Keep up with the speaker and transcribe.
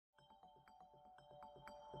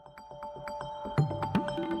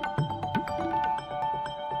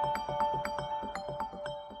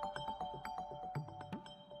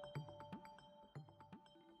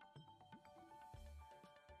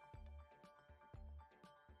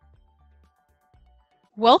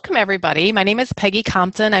Welcome, everybody. My name is Peggy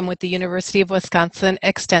Compton. I'm with the University of Wisconsin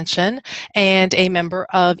Extension and a member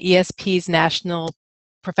of ESP's National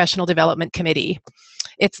Professional Development Committee.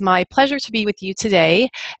 It's my pleasure to be with you today,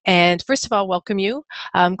 and first of all, welcome you.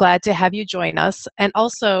 I'm glad to have you join us, and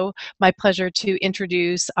also my pleasure to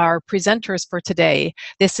introduce our presenters for today.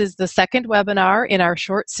 This is the second webinar in our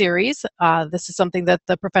short series. This is something that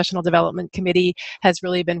the Professional Development Committee has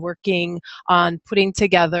really been working on putting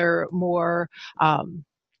together more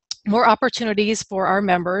opportunities for our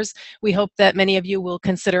members. We hope that many of you will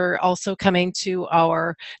consider also coming to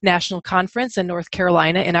our national conference in North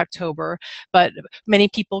Carolina in October, but many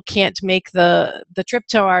people can't make the trip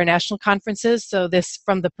to our national conferences, so this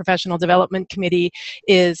from the Professional Development Committee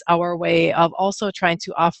is our way of also trying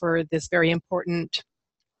to offer this very important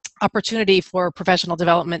opportunity for professional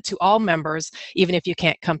development to all members, even if you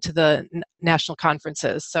can't come to the national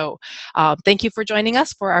conferences. So thank you for joining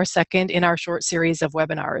us for our second in our short series of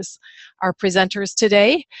webinars. Our presenters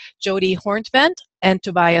today, Jody Horntvent and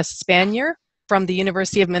Tobias Spanier from the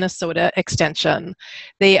University of Minnesota Extension.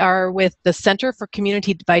 They are with the Center for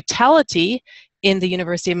Community Vitality in the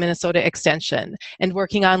University of Minnesota Extension and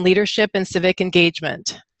working on leadership and civic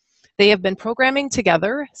engagement. They have been programming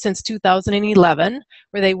together since 2011,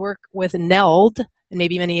 where they work with NELD, and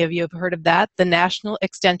maybe many of you have heard of that, the National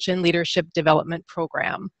Extension Leadership Development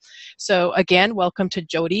Program. So again, welcome to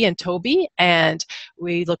Jody and Toby, and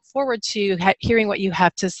we look forward to hearing what you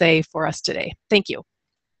have to say for us today. Thank you.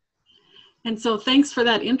 And so thanks for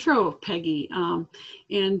that intro, Peggy.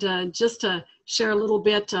 Just to share a little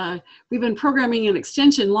bit, we've been programming an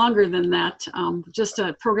extension longer than that,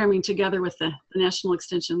 programming together with the National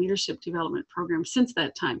Extension Leadership Development Program since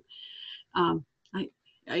that time.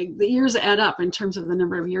 The years add up in terms of the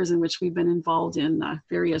number of years in which we've been involved in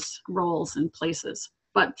various roles and places.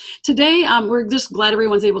 But today, we're just glad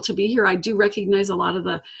everyone's able to be here. I do recognize a lot of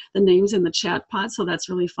the names in the chat pod, so that's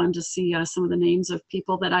really fun to see some of the names of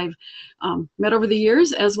people that I've met over the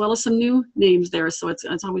years, as well as some new names there. So it's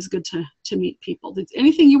always good to meet people.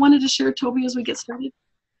 Anything you wanted to share, Toby, as we get started?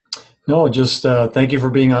 No, just thank you for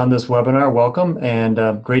being on this webinar. Welcome,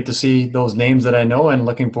 and great to see those names that I know, and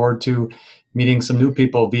looking forward to meeting some new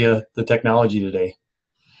people via the technology today.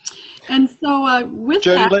 And so with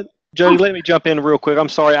Jody, let me jump in real quick. I'm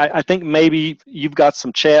sorry. I think maybe you've got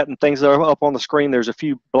some chat and things that are up on the screen. There's a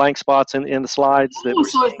few blank spots in the slides.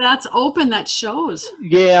 So if that's open, that shows.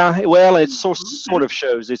 Yeah, well, it sort of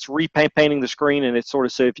shows. It's repainting the screen, and it sort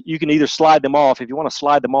of says you can either slide them off. If you want to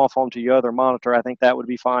slide them off onto your other monitor, I think that would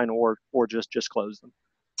be fine, or just close them.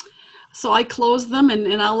 So I close them,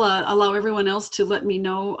 and I'll allow everyone else to let me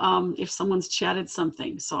know if someone's chatted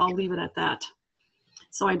something. So I'll leave it at that,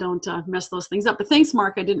 so I don't mess those things up. But thanks,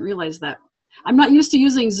 Mark. I didn't realize that. I'm not used to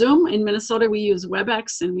using Zoom. In Minnesota, we use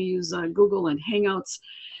WebEx, and we use Google and Hangouts,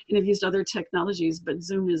 and I've used other technologies, but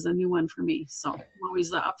Zoom is a new one for me. So I'm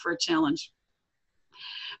always up for a challenge.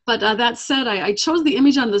 But that said, I chose the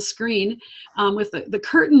image on the screen with the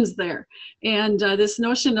curtains there. And this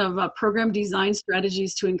notion of program design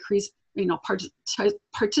strategies to increase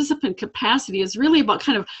participant capacity is really about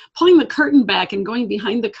kind of pulling the curtain back and going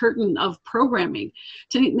behind the curtain of programming.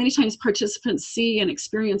 Many times participants see and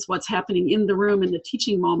experience what's happening in the room in the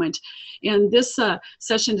teaching moment. And this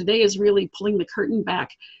session today is really pulling the curtain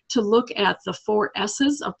back to look at the 4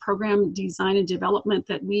 S's of program design and development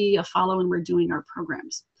that we follow when we're doing our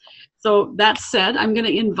programs. So that said, I'm going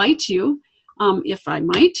to invite you, if I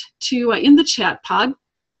might, to in the chat pod,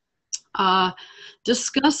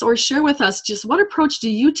 discuss or share with us just what approach do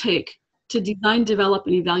you take to design, develop,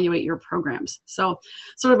 and evaluate your programs. So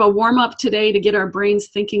sort of a warm-up today to get our brains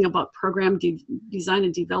thinking about program design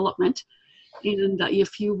and development. And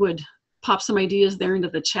if you would pop some ideas there into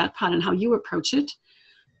the chat pod and how you approach it,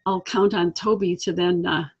 I'll count on Toby to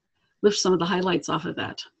then lift some of the highlights off of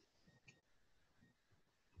that.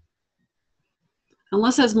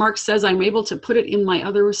 Unless, as Mark says, I'm able to put it in my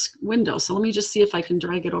other window. So let me just see if I can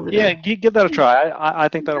drag it over there. Yeah, give that a try. I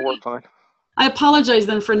think that'll work fine. I apologize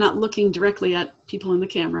then for not looking directly at people in the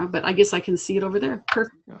camera, but I guess I can see it over there.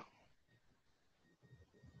 Perfect. Yeah.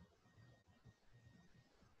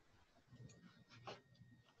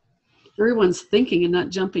 Everyone's thinking and not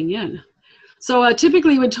jumping in. So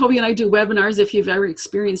typically when Toby and I do webinars, if you've ever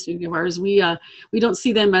experienced any of ours, we don't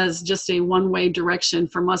see them as just a one-way direction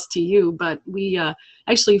from us to you, but we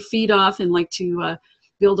actually feed off and like to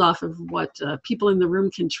build off of what people in the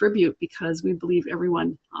room contribute, because we believe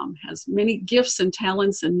everyone has many gifts and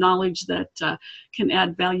talents and knowledge that can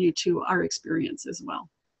add value to our experience as well.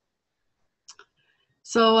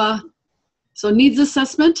 So needs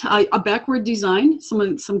assessment, a backward design,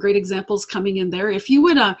 some great examples coming in there. If you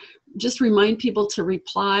would just remind people to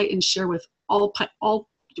reply and share with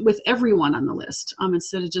with everyone on the list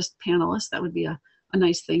instead of just panelists. That would be a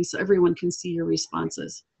nice thing, so everyone can see your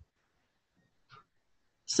responses.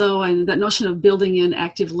 So, and that notion of building in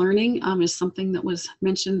active learning is something that was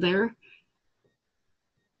mentioned there.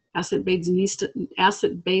 Asset-based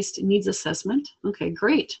needs assessment. Okay,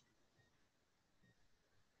 great.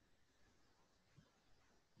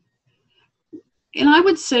 And I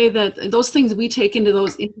would say that those things we take into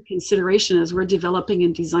consideration as we're developing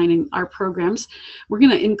and designing our programs. We're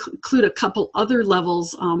going to include a couple other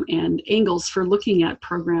levels and angles for looking at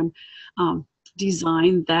program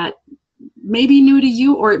design that may be new to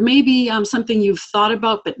you, or it may be something you've thought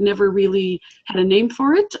about but never really had a name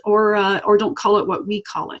for it, or don't call it what we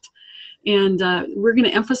call it. And we're going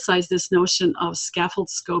to emphasize this notion of scaffold,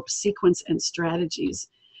 scope, sequence, and strategies.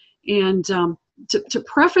 And to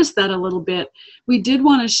preface that a little bit, we did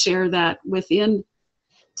want to share that within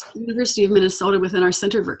the University of Minnesota, within our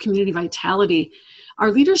Center for Community Vitality,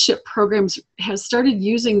 our leadership programs has started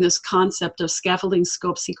using this concept of scaffolding,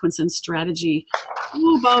 scope, sequence, and strategy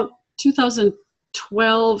about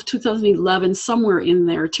 2012, 2011, somewhere in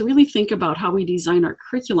there, to really think about how we design our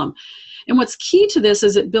curriculum. And what's key to this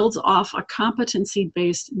is it builds off a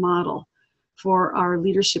competency-based model for our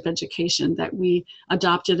leadership education that we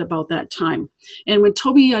adopted about that time. And when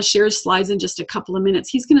Toby shares slides in just a couple of minutes,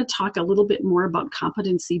 he's going to talk a little bit more about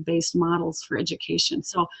competency-based models for education.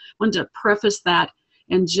 So I wanted to preface that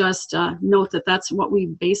and just note that that's what we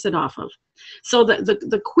base it off of. So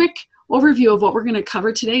the quick overview of what we're going to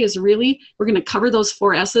cover today is really, we're going to cover those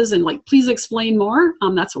 4 S's and please explain more.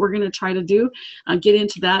 That's what we're going to try to do, get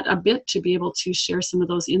into that a bit to be able to share some of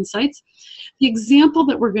those insights. The example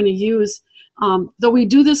that we're going to use, though we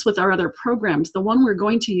do this with our other programs, the one we're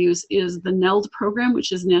going to use is the NELD program,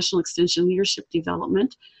 which is National Extension Leadership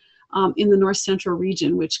Development in the North Central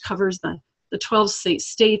region, which covers the 12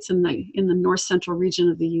 states in the North Central region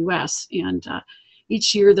of the U.S. And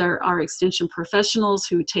each year there are extension professionals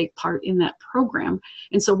who take part in that program.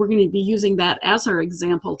 And so we're going to be using that as our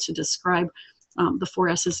example to describe the 4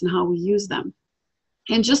 S's and how we use them.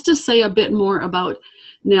 And just to say a bit more about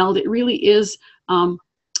NELD, it really is,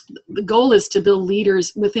 the goal is to build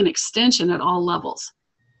leaders within extension at all levels.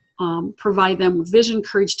 Provide them with vision,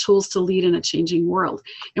 courage, tools to lead in a changing world.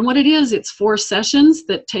 And what it is, it's 4 sessions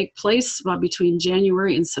that take place between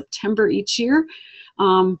January and September each year.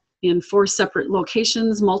 In 4 separate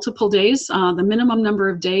locations, multiple days. The minimum number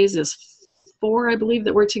of days is 4, I believe,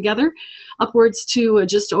 that we're together, upwards to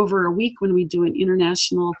just over a week when we do an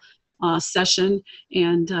international session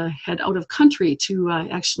and head out of country to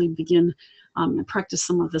actually begin and practice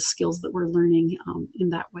some of the skills that we're learning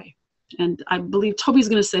in that way. And I believe Toby's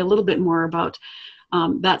going to say a little bit more about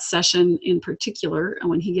that session in particular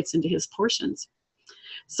when he gets into his portions.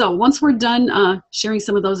 So once we're done sharing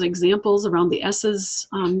some of those examples around the S's,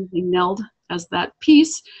 using NELD as that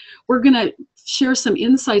piece, we're going to share some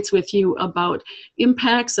insights with you about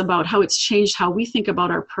impacts, about how it's changed how we think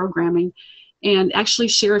about our programming, and actually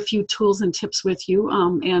share a few tools and tips with you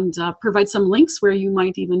and provide some links where you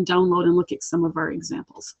might even download and look at some of our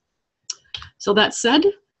examples. So that said,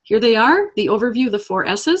 here they are, the overview of the 4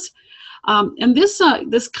 S's. And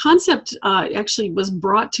this concept actually was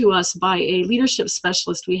brought to us by a leadership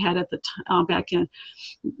specialist we had at the back in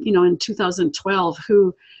 2012,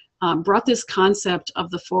 who brought this concept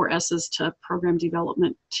of the 4 S's to program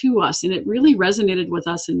development to us, and it really resonated with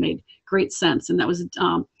us and made great sense. And that was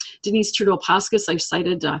Denise Trudeau-Pascas. I've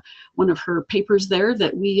cited one of her papers there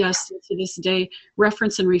that we still to this day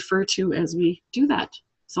reference and refer to as we do that.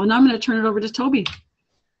 So now I'm going to turn it over to Toby.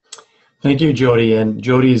 Thank you, Jody. And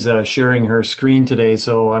Jody's sharing her screen today,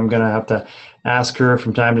 so I'm going to have to ask her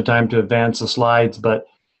from time to time to advance the slides. But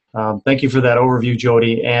thank you for that overview,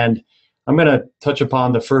 Jody. And I'm going to touch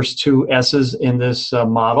upon the first 2 S's in this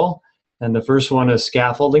model. And the first one is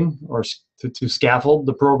scaffolding, or to scaffold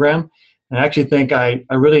the program. And I actually think I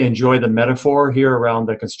really enjoy the metaphor here around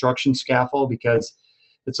the construction scaffold, because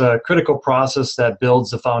it's a critical process that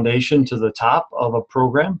builds the foundation to the top of a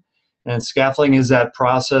program. And scaffolding is that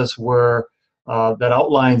process where that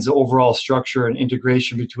outlines the overall structure and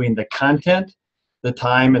integration between the content, the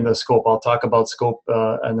time, and the scope. I'll talk about scope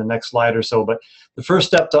in the next slide or so. But the first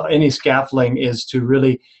step to any scaffolding is to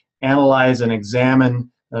really analyze and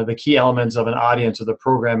examine the key elements of an audience of the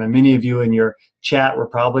program. And many of you in your chat were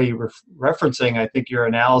probably referencing, I think, your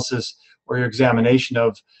analysis or your examination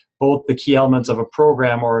of both the key elements of a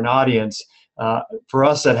program or an audience. For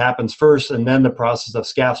us, that happens first, and then the process of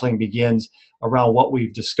scaffolding begins around what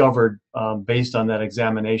we've discovered based on that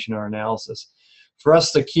examination or analysis. for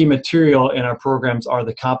us, the key material in our programs are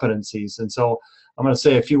the competencies. And so I'm going to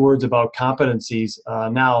say a few words about competencies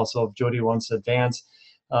now. So if Jody wants to advance.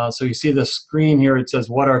 So you see the screen here, it says,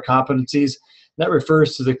 what are competencies? That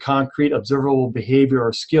refers to the concrete observable behavior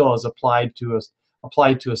or skill as applied to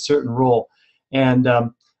a certain role. And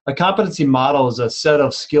a competency model is a set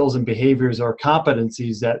of skills and behaviors or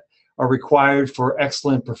competencies that are required for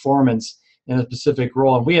excellent performance in a specific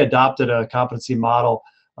role. And we adopted a competency model,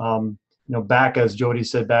 back, as Jody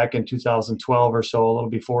said, back in 2012 or so, a little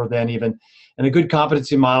before then even. And a good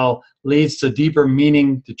competency model leads to deeper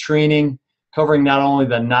meaning to training, covering not only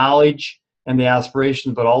the knowledge and the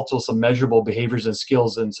aspirations, but also some measurable behaviors and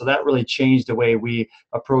skills. And so that really changed the way we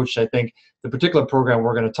approached, I think, the particular program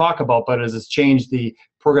we're going to talk about, but as it's changed the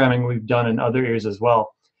programming we've done in other areas as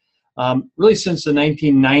well. Really, since the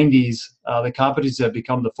 1990s, the competencies have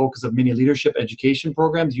become the focus of many leadership education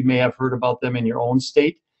programs. You may have heard about them in your own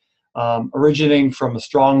state, originating from a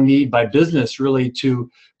strong need by business really to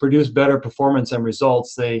produce better performance and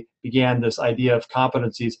results. They began this idea of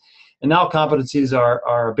competencies. And now competencies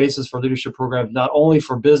are a basis for leadership programs, not only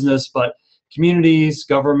for business, but communities,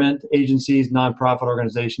 government agencies, nonprofit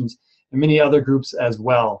organizations, and many other groups as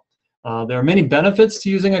well. There are many benefits to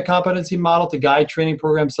using a competency model to guide training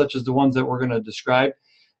programs, such as the ones that we're going to describe.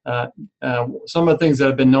 Some of the things that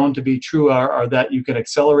have been known to be true are that you can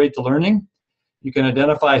accelerate the learning, you can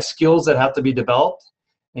identify skills that have to be developed,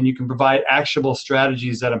 and you can provide actionable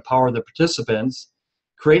strategies that empower the participants,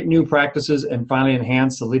 create new practices, and finally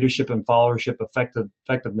enhance the leadership and followership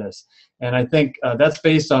effectiveness. And I think that's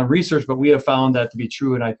based on research, but we have found that to be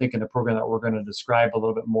true, and I think in the program that we're going to describe a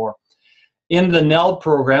little bit more. In the NELD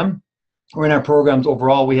program, or in our programs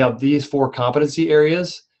overall, we have these 4 competency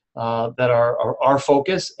areas that are our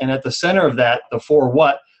focus, and at the center of that, the 4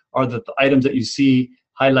 what, are the items that you see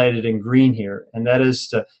highlighted in green here, and that is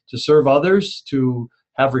to serve others, to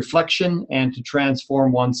have reflection, and to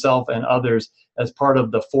transform oneself and others as part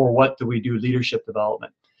of the 4 what do we do leadership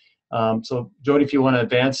development. So Jody, if you want to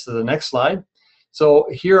advance to the next slide. So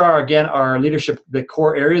here are again our leadership, the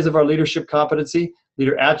core areas of our leadership competency: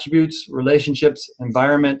 leader attributes, relationships,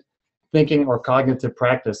 environment, thinking, or cognitive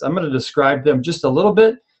practice. I'm going to describe them just a little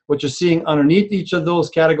bit. What you're seeing underneath each of those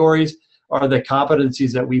categories are the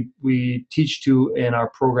competencies that we teach to in our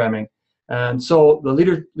programming. And so the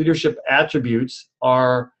leadership attributes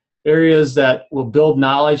are areas that will build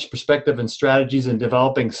knowledge, perspective, and strategies in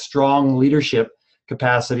developing strong leadership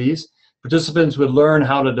capacities. Participants would learn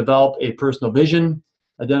how to develop a personal vision,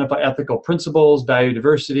 identify ethical principles, value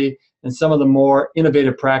diversity, and some of the more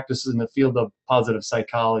innovative practices in the field of positive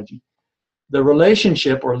psychology. The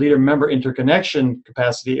relationship or leader-member interconnection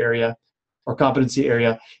capacity area or competency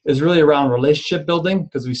area is really around relationship building,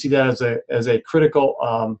 because we see that as a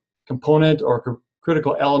critical component or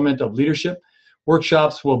critical element of leadership.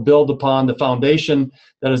 Workshops will build upon the foundation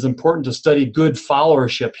that is important to study good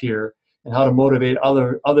followership here and how to motivate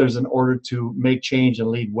others in order to make change and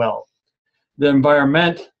lead well. The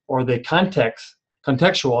environment or the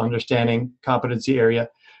contextual understanding competency area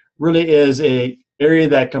really is a area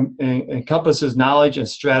that encompasses knowledge and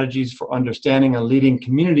strategies for understanding and leading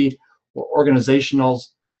community or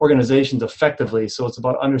organizations effectively. So it's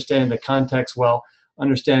about understanding the context well,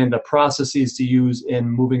 understanding the processes to use in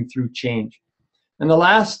moving through change. And the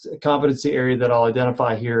last competency area that I'll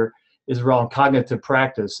identify here is around cognitive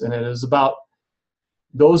practice, and it is about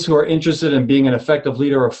those who are interested in being an effective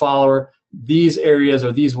leader or follower. These areas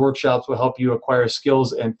or these workshops will help you acquire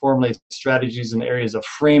skills and formulate strategies in areas of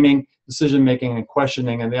framing, decision-making, and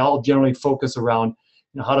questioning, and they all generally focus around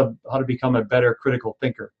how to become a better critical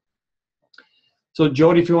thinker. So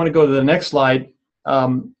Jody, if you want to go to the next slide,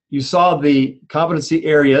 you saw the competency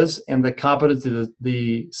areas and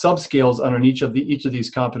the sub-skills underneath each of these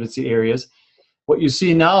competency areas. What you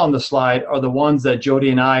see now on the slide are the ones that Jody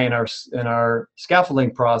and I in our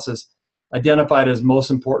scaffolding process identified as most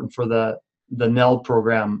important for the NELD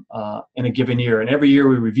program in a given year. And every year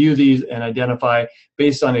we review these and identify,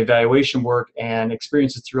 based on evaluation work and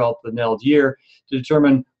experiences throughout the NELD year, to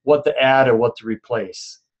determine what to add or what to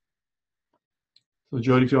replace. So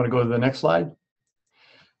Jody, if you want to go to the next slide.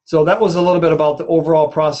 So that was a little bit about the overall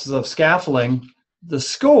process of scaffolding. The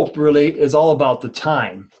scope really is all about the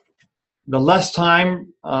time. The less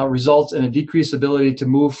time results in a decreased ability to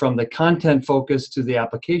move from the content focus to the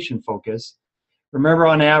application focus. Remember,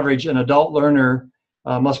 on average, an adult learner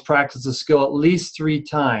must practice a skill at least 3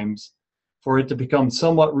 times for it to become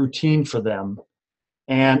somewhat routine for them,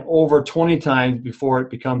 and over 20 times before it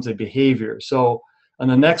becomes a behavior. So on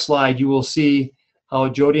the next slide, you will see how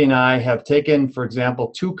Jody and I have taken, for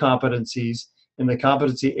example, 2 competencies in the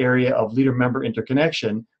competency area of leader-member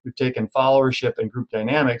interconnection, we've taken followership and group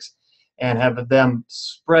dynamics and have them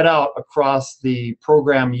spread out across the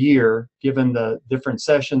program year, given the different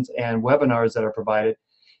sessions and webinars that are provided,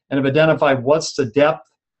 and have identified what's the depth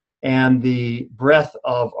and the breadth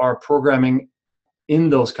of our programming in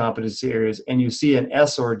those competency areas. And you see an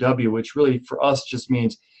S or a W, which really for us just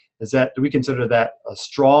means, is that, do we consider that a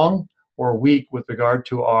strong or weak with regard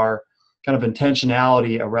to our kind of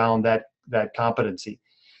intentionality around that competency?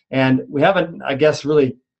 And we haven't, I guess,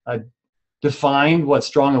 really defined what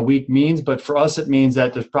strong and weak means, but for us it means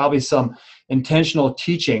that there's probably some intentional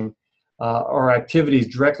teaching or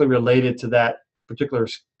activities directly related to that particular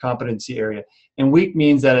competency area. And weak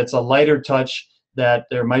means that it's a lighter touch, that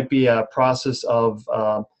there might be a process of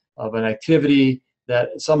an activity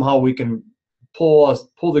that somehow we can pull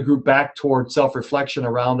the group back toward self-reflection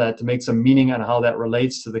around that to make some meaning on how that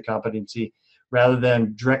relates to the competency, rather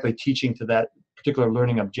than directly teaching to that particular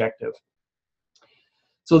learning objective.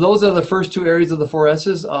 So those are the first two areas of the 4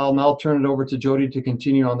 S's. I'll now turn it over to Jody to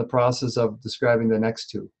continue on the process of describing the next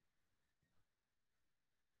two.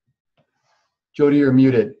 Jody, you're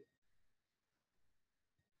muted.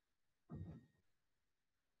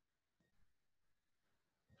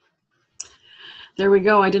 There we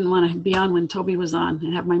go. I didn't want to be on when Toby was on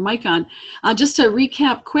and have my mic on. Just to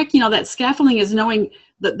recap quick, that scaffolding is knowing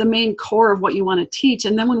the main core of what you want to teach.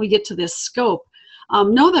 And then when we get to this scope,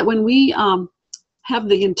 know that when we have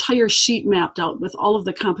the entire sheet mapped out with all of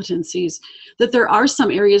the competencies, that there are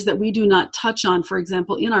some areas that we do not touch on, for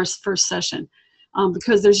example, in our first session.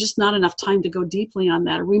 Because there's just not enough time to go deeply on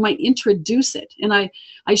that, or we might introduce it. And I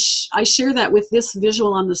share that with this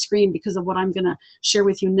visual on the screen because of what I'm going to share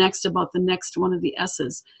with you next about the next one of the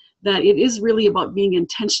S's, that it is really about being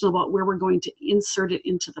intentional about where we're going to insert it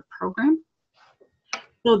into the program.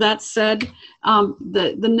 So that said,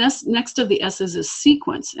 the next of the S's is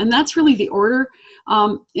sequence, and that's really the order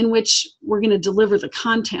in which we're going to deliver the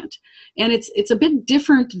content. And it's a bit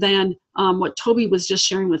different than what Toby was just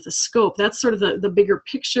sharing with the scope. That's sort of the bigger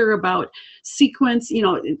picture about sequence.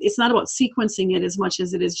 It's not about sequencing it as much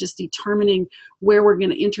as it is just determining where we're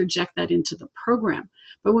going to interject that into the program.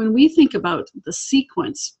 But when we think about the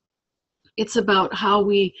sequence, it's about how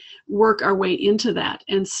we work our way into that.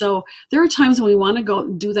 And so there are times when we want to go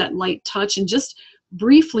do that light touch and just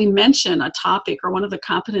briefly mention a topic or one of the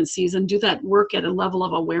competencies and do that work at a level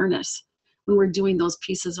of awareness when we're doing those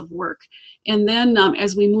pieces of work. And then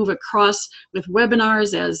as we move across with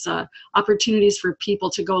webinars as opportunities for people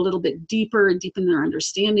to go a little bit deeper and deepen their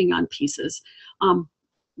understanding on pieces,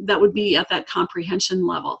 that would be at that comprehension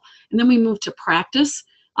level. And then we move to practice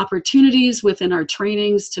opportunities within our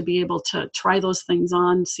trainings to be able to try those things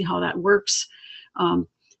on, see how that works,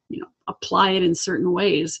 apply it in certain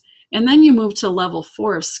ways. And then you move to level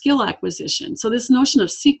 4 of skill acquisition. So this notion of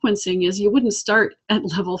sequencing is you wouldn't start at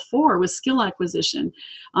level 4 with skill acquisition.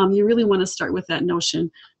 You really want to start with that notion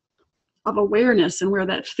of awareness and where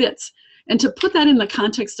that fits. And to put that in the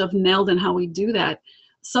context of NELD and how we do that,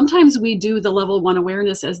 sometimes we do the level 1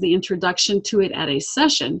 awareness as the introduction to it at a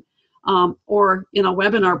session, or in a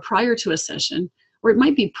webinar prior to a session, or it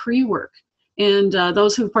might be pre-work. And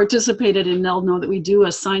those who participated in NELD know that we do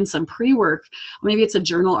assign some pre-work. Maybe it's a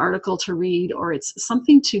journal article to read, or it's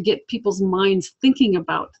something to get people's minds thinking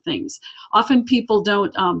about things. Often people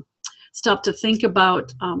don't stop to think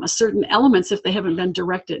about a certain elements if they haven't been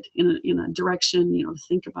directed in a direction, to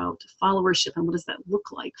think about followership and what does that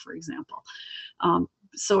look like, for example.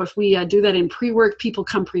 So if we do that in pre-work, people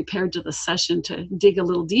come prepared to the session to dig a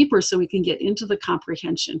little deeper so we can get into the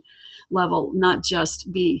comprehension level, not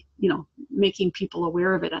just be, making people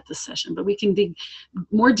aware of it at the session, but we can dig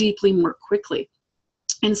more deeply, more quickly.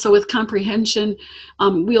 And so with comprehension,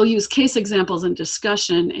 we'll use case examples and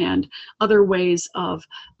discussion and other ways of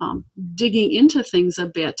digging into things a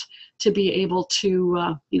bit to be able to,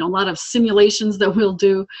 a lot of simulations that we'll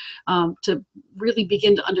do to really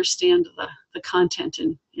begin to understand the content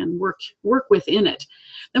and work within it.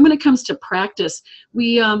 Then when it comes to practice,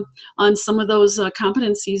 we, on some of those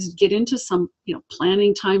competencies, get into some,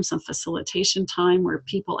 planning time, some facilitation time where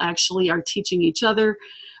people actually are teaching each other.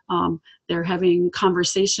 They're having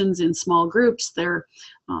conversations in small groups. They're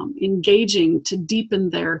engaging to deepen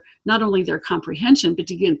not only their comprehension, but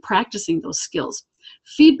to begin practicing those skills.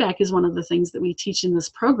 Feedback is one of the things that we teach in this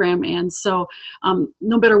program, and so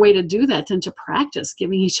no better way to do that than to practice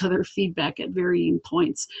giving each other feedback at varying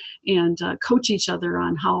points and coach each other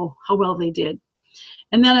on how well they did.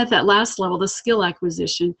 And then at that last level, the skill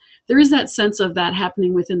acquisition, there is that sense of that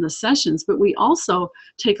happening within the sessions, but we also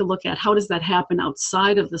take a look at how does that happen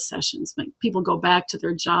outside of the sessions. Like people go back to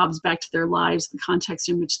their jobs, back to their lives, the context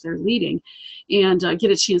in which they're leading, and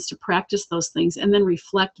get a chance to practice those things and then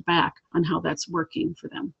reflect back on how that's working for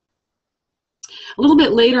them. A little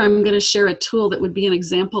bit later, I'm going to share a tool that would be an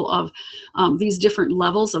example of these different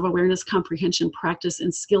levels of awareness, comprehension, practice,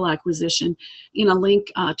 and skill acquisition in a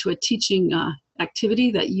link to a teaching activity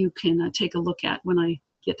that you can take a look at when I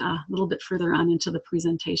get a little bit further on into the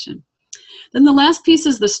presentation. Then the last piece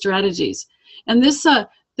is the strategies. And this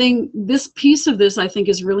this piece of this I think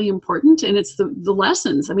is really important, and it's the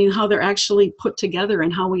lessons. I mean, how they're actually put together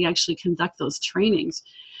and how we actually conduct those trainings.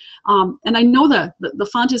 And I know the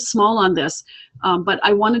font is small on this, but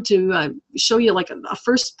I wanted to show you like a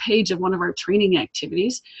first page of one of our training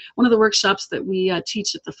activities. One of the workshops that we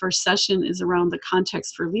teach at the first session is around the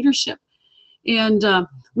context for leadership. And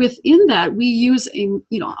within that, we use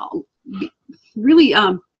really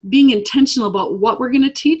being intentional about what we're going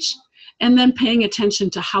to teach, and then paying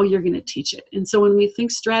attention to how you're going to teach it. And so when we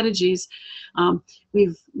think strategies,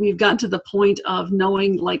 we've gotten to the point of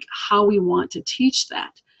knowing like how we want to teach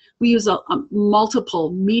that. We use a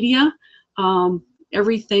multiple media,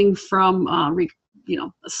 everything from a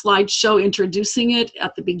slideshow introducing it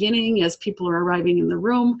at the beginning as people are arriving in the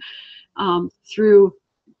room, through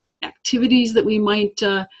activities that we might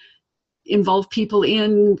involve people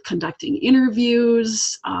in, conducting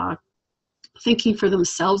interviews, thinking for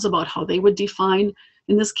themselves about how they would define,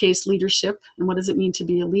 in this case, leadership and what does it mean to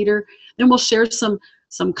be a leader. Then we'll share some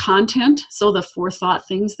content. So the 4 thought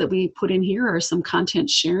things that we put in here are some content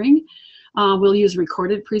sharing. We'll use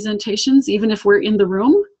recorded presentations. Even if we're in the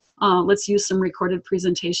room, let's use some recorded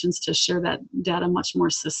presentations to share that data much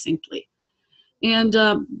more succinctly. And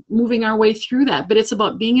moving our way through that. But it's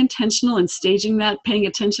about being intentional and staging that, paying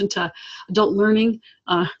attention to adult learning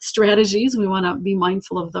strategies. We want to be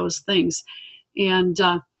mindful of those things. And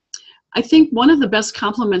I think one of the best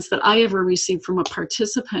compliments that I ever received from a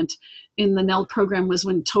participant in the NELD program was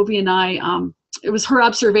when Toby and I, it was her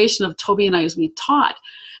observation of Toby and I as we taught,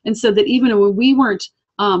 and said that even when we weren't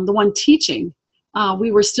the one teaching,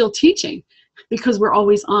 we were still teaching because we're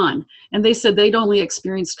always on. And they said they'd only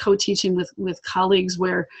experienced co-teaching with colleagues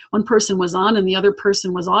where one person was on and the other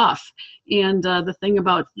person was off. And the thing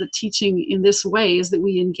about the teaching in this way is that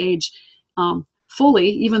we engage fully,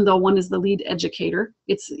 even though one is the lead educator.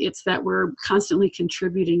 It's that we're constantly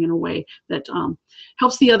contributing in a way that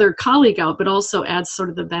helps the other colleague out, but also adds sort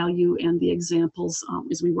of the value and the examples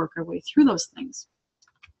as we work our way through those things.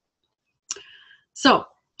 So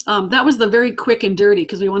that was the very quick and dirty,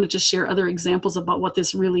 because we wanted to share other examples about what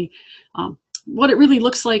this really, what it really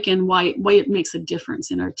looks like and why it makes a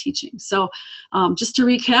difference in our teaching. So just to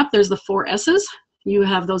recap, there's the 4 S's. You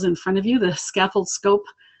have those in front of you: the scaffold, scope,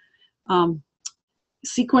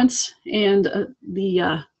 sequence, and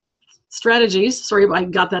the strategies. Sorry, I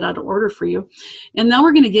got that out of order for you. And now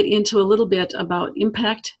we're going to get into a little bit about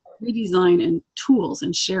impact, redesign, and tools,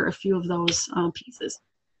 and share a few of those pieces.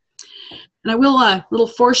 And I will, little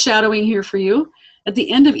foreshadowing here for you. At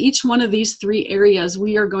the end of each one of these 3 areas,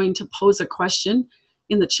 we are going to pose a question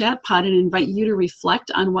in the chat pod and invite you to reflect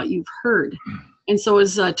on what you've heard. And so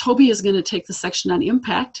as Toby is going to take the section on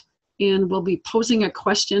impact, and we'll be posing a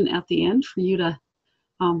question at the end for you to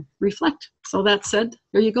reflect. So that said,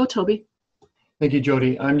 there you go, Toby. Thank you,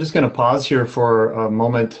 Jody. I'm just going to pause here for a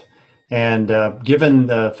moment. And given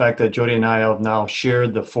the fact that Jody and I have now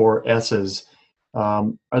shared the 4 S's,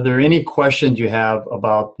 are there any questions you have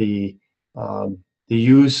about the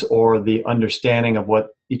use or the understanding of what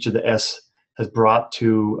each of the S has brought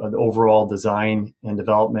to the overall design and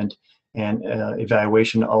development and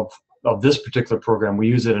evaluation of this particular program? We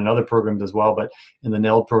use it in other programs as well, but in the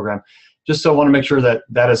NELD program. Just so I want to make sure that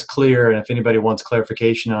that is clear, and if anybody wants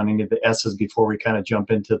clarification on any of the S's before we kind of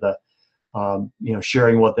jump into the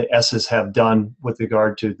sharing what the S's have done with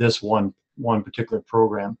regard to this one particular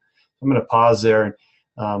program. I'm going to pause there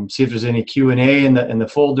and see if there's any Q&A in the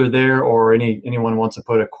folder there, or anyone wants to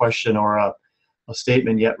put a question or a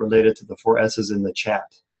statement yet related to the 4 S's in the chat.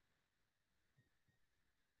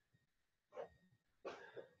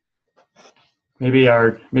 Maybe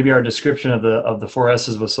our description of the 4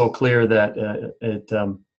 S's was so clear that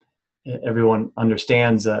everyone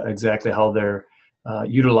understands exactly how they're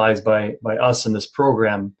utilized by us in this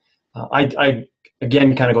program. I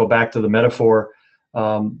again kind of go back to the metaphor.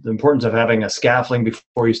 The importance of having a scaffolding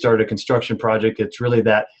before you start a construction project. It's really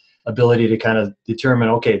that ability to kind of determine,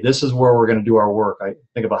 okay, this is where we're going to do our work. I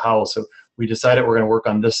think of a house. So we decided we're going to work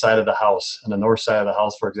on this side of the house, on the north side of the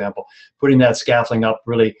house, for example. Putting that scaffolding up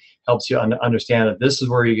really helps you understand that this is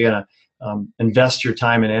where you're going to invest your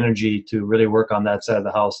time and energy to really work on that side of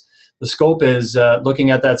the house. The scope is looking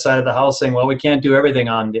at that side of the house saying, well, we can't do everything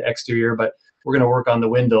on the exterior, but we're going to work on the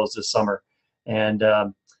windows this summer. And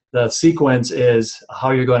the sequence is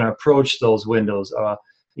how you're going to approach those windows.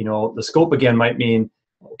 You know, the scope again might mean,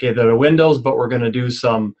 okay, there are windows, but we're going to do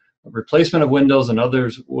some replacement of windows, and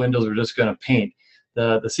others windows we're just going to paint.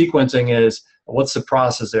 The sequencing is, what's the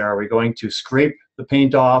process there? Are we going to scrape the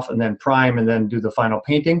paint off and then prime and then do the final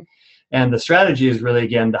painting? And the strategy is really,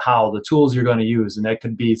 again, the how, the tools you're going to use. And that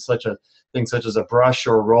could be such a thing such as a brush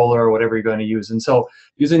or a roller or whatever you're going to use. And so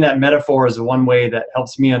using that metaphor is one way that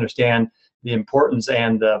helps me understand the importance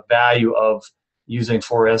and the value of using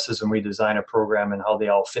 4S's when we design a program and how they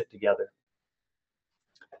all fit together.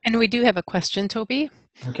 And we do have a question, Toby.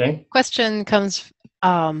 Okay. Question comes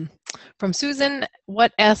from Susan.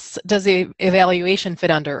 What S does the evaluation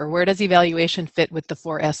fit under, or where does evaluation fit with the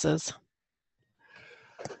 4S's?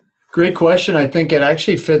 Great question. I think it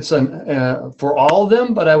actually fits on, for all of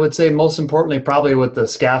them, but I would say most importantly probably with the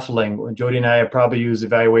scaffolding. Jody and I have probably used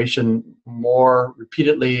evaluation more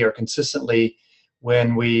repeatedly or consistently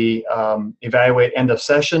when we evaluate end of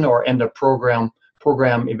session or end of program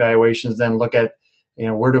evaluations, then look at, you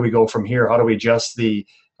know, where do we go from here? How do we adjust the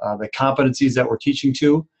competencies that we're teaching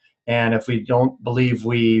to? And if we don't believe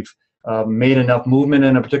we've made enough movement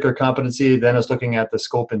in a particular competency, then it's looking at the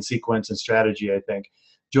scope and sequence and strategy, I think.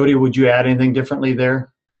 Jody, would you add anything differently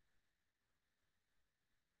there?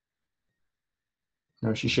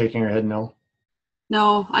 No, she's shaking her head no.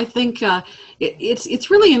 No, I think it's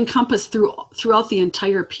really encompassed throughout the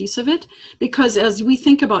entire piece of it, because as we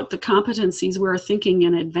think about the competencies, we're thinking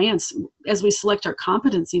in advance. As we select our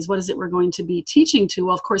competencies, what is it we're going to be teaching to?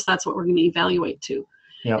 Well, of course, that's what we're going to evaluate to.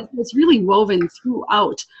 Yeah. It's really woven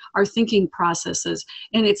throughout our thinking processes,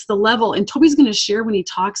 and it's the level, and Toby's going to share when he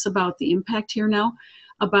talks about the impact here now,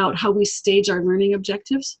 about how we stage our learning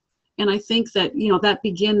objectives. And I think that, you know, that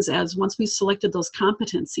begins as once we've selected those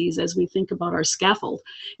competencies, as we think about our scaffold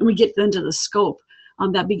and we get then to the scope,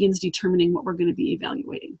 that begins determining what we're going to be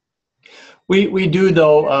evaluating. We do,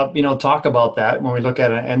 though, you know, talk about that when we look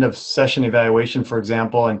at an end of session evaluation, for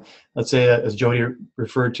example, and let's say, as Jody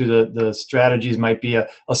referred to, the strategies might be a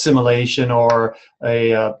simulation or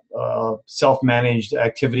a self-managed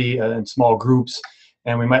activity in small groups.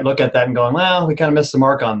 And we might look at that and go, well, we kind of missed the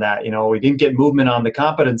mark on that. You know, we didn't get movement on the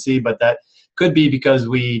competency, but that could be because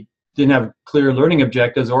we didn't have clear learning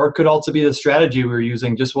objectives, or it could also be the strategy we were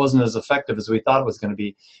using just wasn't as effective as we thought it was going to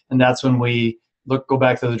be. And that's when we go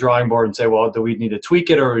back to the drawing board and say, well, do we need to tweak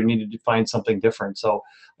it, or we need to find something different? So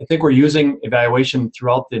I think we're using evaluation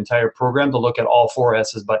throughout the entire program to look at all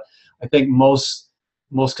 4S's, but I think most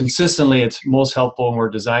consistently it's most helpful when we're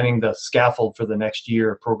designing the scaffold for the next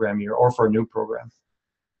year, program year, or for a new program.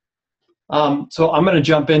 So I'm going to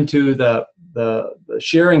jump into the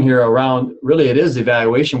sharing here around, really it is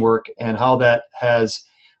evaluation work and how the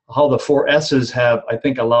 4S's have, I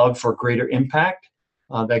think, allowed for greater impact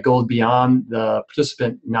that goes beyond the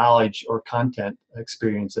participant knowledge or content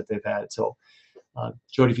experience that they've had. So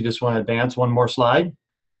Jody, if you just want to advance one more slide.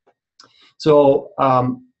 So,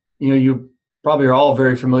 you know, you probably are all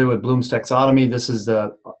very familiar with Bloom's taxonomy. This is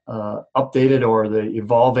the updated or the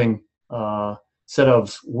evolving set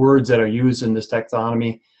of words that are used in this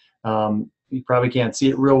taxonomy. You probably can't see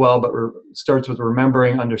it real well, but it starts with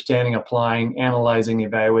remembering, understanding, applying, analyzing,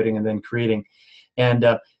 evaluating, and then creating. And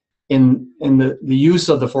in the use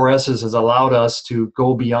of the 4S's has allowed us to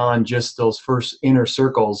go beyond just those first inner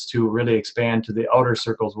circles to really expand to the outer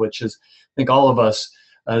circles, which is, I think all of us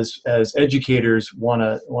as educators want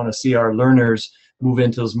to see our learners move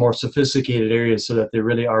into those more sophisticated areas so that they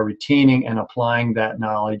really are retaining and applying that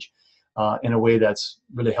knowledge in a way that's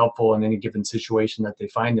really helpful in any given situation that they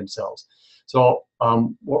find themselves. So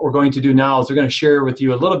what we're going to do now is we're going to share with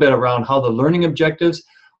you a little bit around how the learning objectives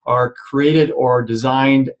are created or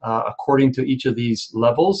designed according to each of these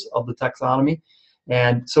levels of the taxonomy.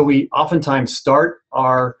 And so we oftentimes start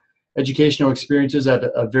our educational experiences at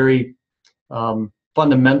a very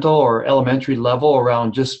fundamental or elementary level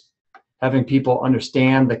around just having people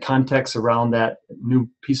understand the context around that new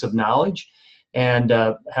piece of knowledge, and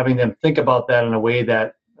having them think about that in a way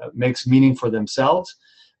that makes meaning for themselves.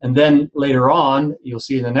 And then later on, you'll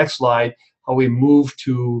see in the next slide how we move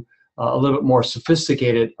to a little bit more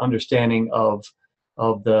sophisticated understanding of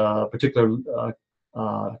the particular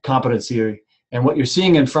competency. And what you're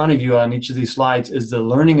seeing in front of you on each of these slides is the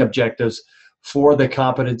learning objectives for the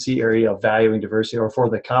competency area of valuing diversity, or for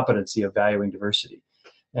the competency of valuing diversity.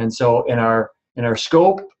 And so in our in our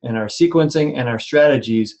scope, in our sequencing, and our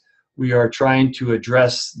strategies, we are trying to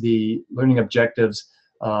address the learning objectives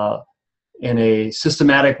in a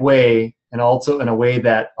systematic way, and also in a way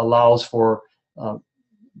that allows for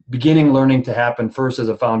beginning learning to happen first as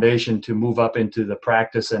a foundation to move up into the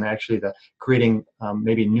practice and actually the creating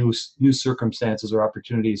maybe new circumstances or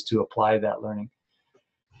opportunities to apply that learning.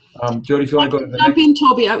 Jody, if you want to go to the jump next. in,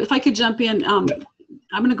 Toby, if I could jump in, I'm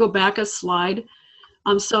going to go back a slide.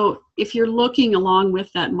 So if you're looking along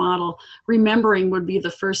with that model, remembering would be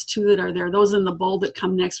the first two that are there. Those in the bold that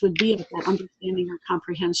come next would be at that understanding or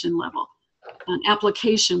comprehension level. And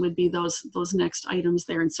application would be those next items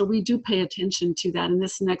there. And so we do pay attention to that. And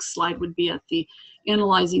this next slide would be at the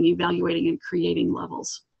analyzing, evaluating, and creating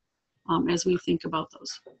levels as we think about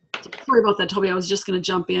those. So sorry about that, Toby. I was just going to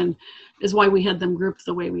jump in, is why we had them grouped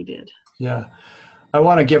the way we did. Yeah. I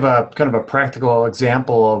want to give a kind of a practical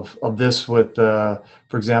example of this with, for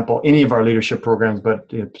example, any of our leadership programs, but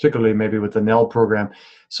particularly maybe with the NEL program.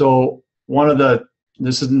 So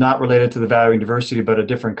this is not related to the valuing diversity, but a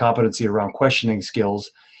different competency around questioning skills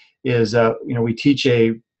is, we teach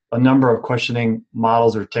a number of questioning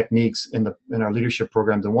models or techniques in our leadership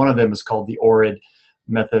programs. And one of them is called the ORID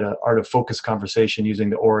method, Art of Focused Conversation using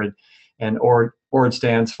the ORID. And ORID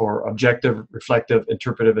stands for objective, reflective,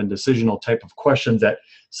 interpretive, and decisional type of questions that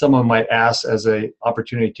someone might ask as an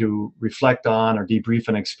opportunity to reflect on or debrief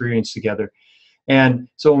an experience together. And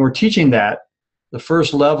so when we're teaching that, the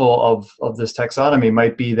first level of this taxonomy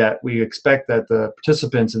might be that we expect that the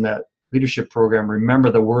participants in that leadership program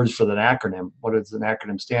remember the words for the acronym. What does an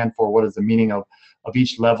acronym stand for? What is the meaning of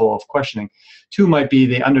each level of questioning? Two might be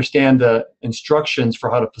they understand the instructions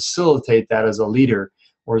for how to facilitate that as a leader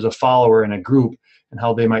or as a follower in a group, and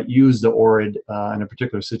how they might use the ORID in a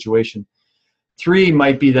particular situation. Three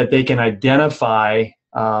might be that they can identify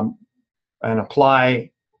and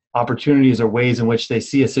apply opportunities or ways in which they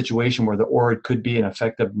see a situation where the ORID could be an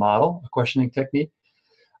effective model, a questioning technique.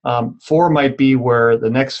 Four might be where the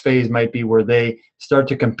next phase might be where they start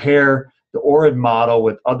to compare the ORID model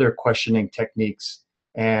with other questioning techniques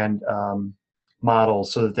and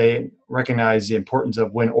models so that they recognize the importance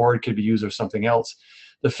of when ORID could be used or something else.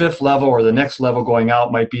 The fifth level or the next level going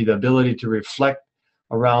out might be the ability to reflect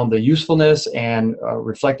around the usefulness and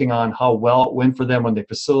reflecting on how well it went for them when they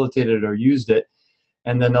facilitated or used it.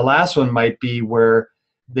 And then the last one might be where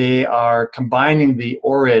they are combining the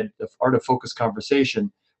ORID, the Art of Focused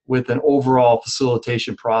Conversation, with an overall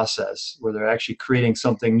facilitation process where they're actually creating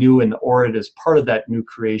something new, and the ORID is part of that new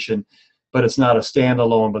creation, but it's not a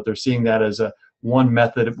standalone, but they're seeing that as one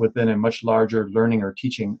method within a much larger learning or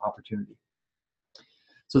teaching opportunity.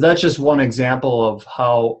 So that's just one example of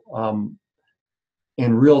how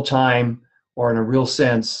in real time or in a real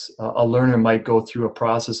sense, a learner might go through a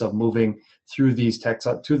process of moving through these the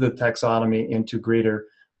taxonomy into greater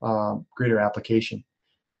application.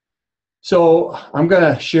 So I'm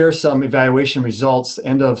going to share some evaluation results,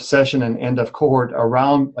 end of session and end of cohort,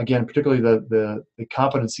 around, again, particularly the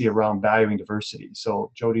competency around valuing diversity.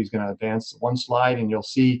 So Jody's going to advance one slide, and you'll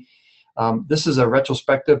see this is a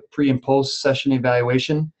retrospective pre and post session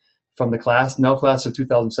evaluation from the NEL class of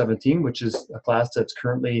 2017, which is a class that's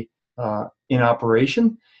currently in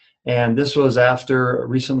operation. And this was after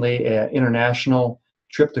recently an international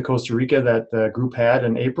trip to Costa Rica that the group had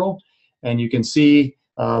in April. And you can see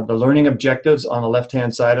the learning objectives on the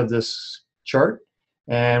left-hand side of this chart.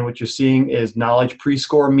 And what you're seeing is knowledge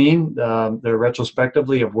pre-score mean. They're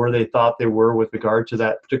retrospectively of where they thought they were with regard to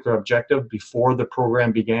that particular objective before the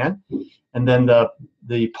program began. And then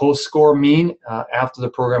the post-score mean after the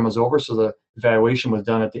program was over. So the evaluation was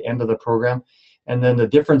done at the end of the program. And then the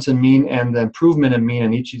difference in mean and the improvement in mean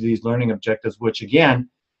in each of these learning objectives, which again,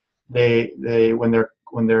 they when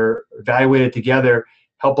they're evaluated together,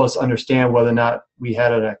 help us understand whether or not we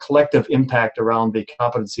had a collective impact around the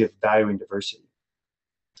competency of valuing diversity.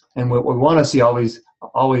 And what we want to see always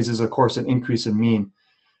is, of course, an increase in mean.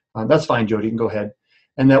 That's fine, Jody, you can go ahead.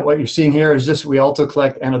 And that what you're seeing here is just we also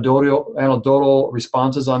collect anecdotal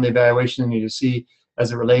responses on the evaluation, and you see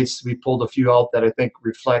as it relates, we pulled a few out that I think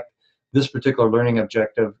reflect this particular learning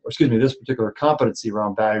objective, or excuse me, this particular competency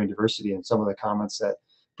around valuing diversity and some of the comments that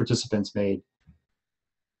participants made.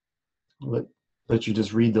 I'll let you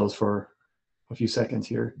just read those for a few seconds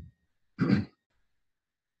here.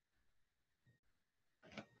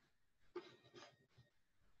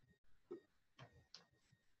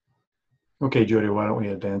 Okay, Jody, why don't we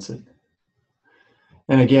advance it?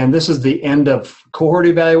 And again, this is the end of cohort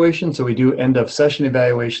evaluation. So we do end of session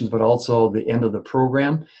evaluations, but also the end of the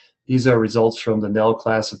program. These are results from the NEL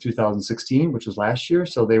class of 2016, which was last year.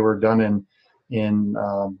 So they were done in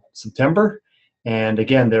September. And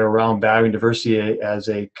again, they're around valuing diversity as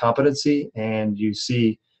a competency, and you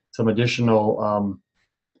see some additional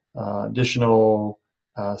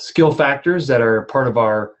skill factors that are part of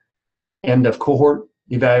our end of cohort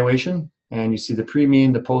evaluation. And you see the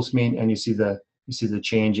pre-mean, the post-mean, and you see the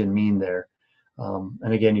change in mean there.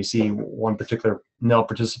 And again, you see one particular NEL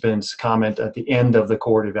participant's comment at the end of the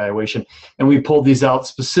cohort evaluation. And we pulled these out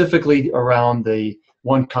specifically around the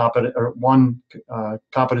one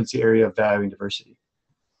competency area of valuing diversity.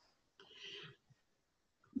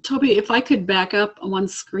 Toby, if I could back up on one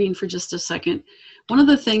screen for just a second. One of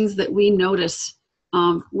the things that we notice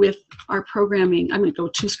with our programming, I'm going to go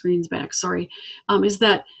 2 screens back, sorry, is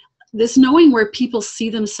that this knowing where people see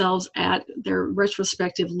themselves at their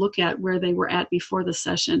retrospective look at where they were at before the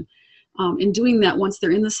session, and doing that once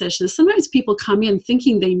they're in the session. Sometimes people come in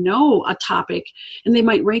thinking they know a topic, and they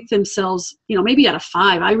might rank themselves, maybe out of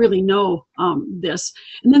 5. I really know this.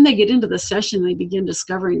 And then they get into the session and they begin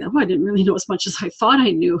discovering that, I didn't really know as much as I thought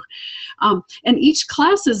I knew. And each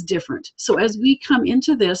class is different. So as we come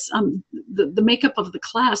into this, the makeup of the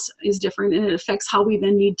class is different, and it affects how we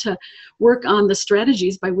then need to work on the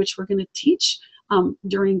strategies by which we're going to teach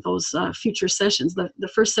during those future sessions.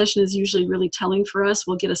 The first session is usually really telling for us.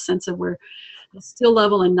 We'll get a sense of where the skill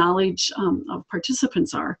level and knowledge of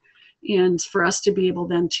participants are, and for us to be able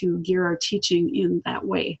then to gear our teaching in that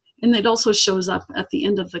way. And it also shows up at the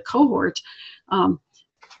end of the cohort, kind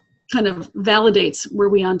of validates where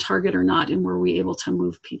we on target or not, and were we able to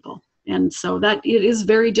move people. And so that it is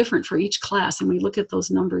very different for each class, and we look at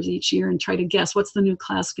those numbers each year and try to guess what's the new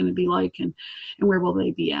class going to be like, and where will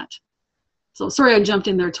they be at. So sorry I jumped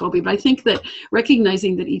in there, Toby, but I think that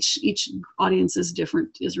recognizing that each audience is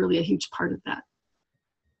different is really a huge part of that.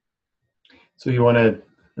 So you want to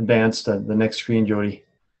advance to the next screen, Jody?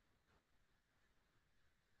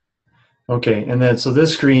 Okay, and then so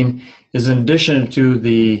this screen is in addition to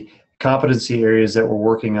the competency areas that we're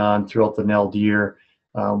working on throughout the NELD year.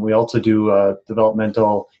 We also do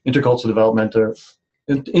intercultural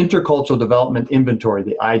development inventory,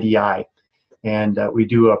 the IDI. And we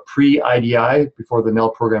do a pre-IDI before the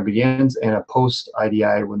NEL program begins, and a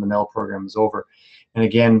post-IDI when the NEL program is over. And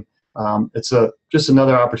again, it's just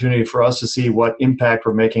another opportunity for us to see what impact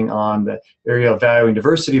we're making on the area of valuing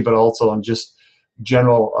diversity, but also on just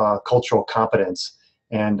general cultural competence.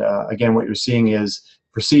 And again, what you're seeing is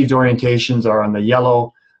perceived orientations are on the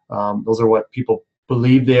yellow. Those are what people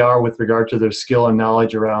believe they are with regard to their skill and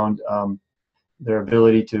knowledge around their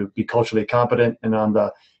ability to be culturally competent. And on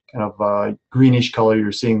the kind of greenish color,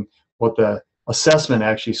 you're seeing what the assessment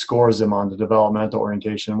actually scores them on the developmental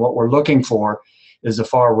orientation. What we're looking for is the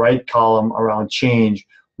far right column around change.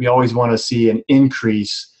 We always want to see an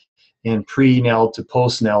increase in pre-NELD to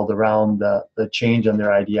post-NELD around the change on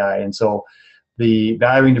their IDI. And so the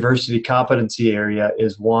valuing diversity competency area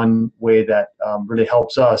is one way that really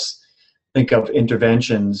helps us think of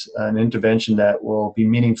interventions, an intervention that will be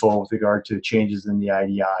meaningful with regard to changes in the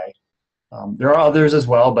IDI. There are others as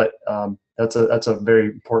well, but that's a very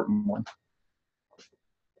important one.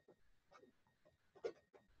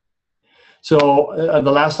 So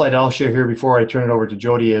the last slide I'll share here before I turn it over to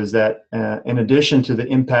Jody is that in addition to the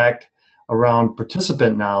impact around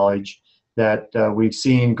participant knowledge that we've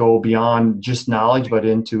seen go beyond just knowledge, but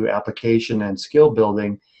into application and skill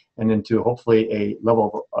building, and into hopefully a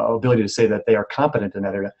level of ability to say that they are competent in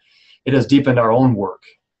that area, it has deepened our own work.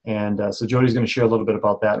 And so Jody's going to share a little bit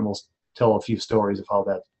about that, and we'll tell a few stories of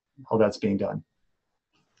how that's being done.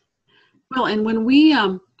 Well, and when we,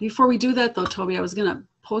 before we do that though, Toby, I was going to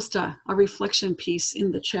post a reflection piece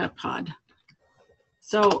in the chat pod.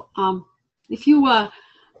 So if you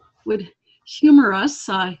would humor us,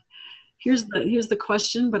 here's the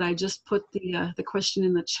question, but I just put the question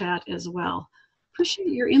in the chat as well. Appreciate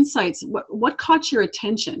your insights. What caught your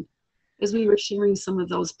attention as we were sharing some of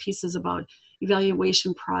those pieces about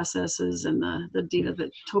evaluation processes and the data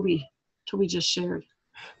that Toby just shared?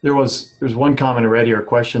 There's one comment already, or a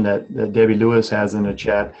question that Debbie Lewis has in the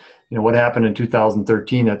chat. What happened in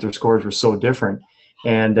 2013 that their scores were so different?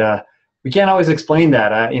 And we can't always explain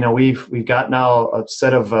that. We've got now a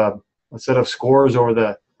set of scores over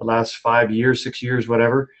the last 5 years, 6 years,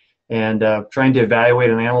 whatever, and trying to evaluate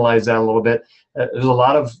and analyze that a little bit. There's a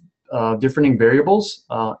lot of differing variables.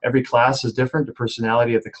 Every class is different. The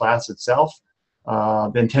personality of the class itself,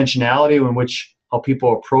 the intentionality in which how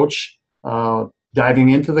people approach diving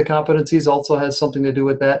into the competencies also has something to do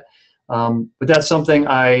with that. But that's something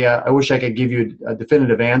I wish I could give you a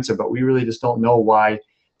definitive answer, but we really just don't know why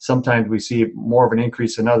sometimes we see more of an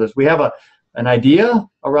increase than others. We have an idea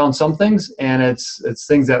around some things, and it's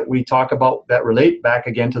things that we talk about that relate back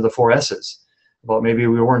again to the 4 S's. about maybe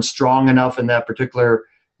we weren't strong enough in that particular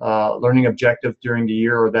learning objective during the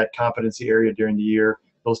year, or that competency area during the year,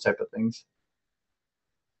 those type of things.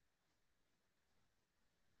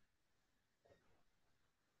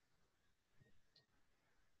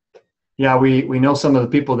 Yeah, we know some of the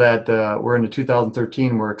people that were in the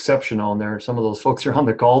 2013 were exceptional, and some of those folks are on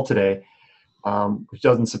the call today, which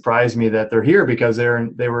doesn't surprise me that they're here, because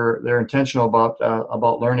they're intentional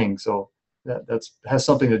about learning. So that has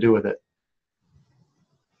something to do with it.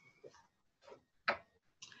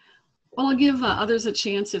 Well, I'll give others a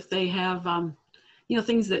chance if they have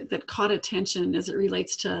things that caught attention as it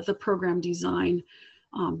relates to the program design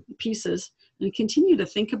pieces, and continue to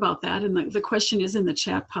think about that. And the question is in the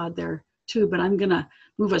chat pod there too, but I'm going to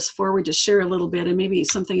move us forward to share a little bit, and maybe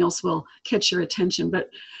something else will catch your attention. But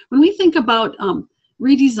when we think about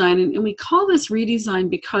redesign, and we call this redesign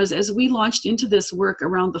because as we launched into this work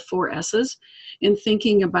around the 4 S's and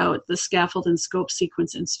thinking about the scaffold and scope,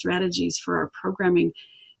 sequence, and strategies for our programming,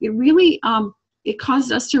 it really it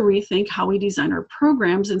caused us to rethink how we design our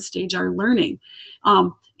programs and stage our learning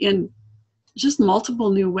in just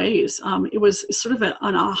multiple new ways. It was sort of an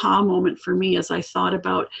aha moment for me as I thought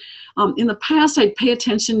about, in the past, I'd pay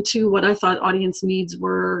attention to what I thought audience needs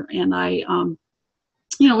were, and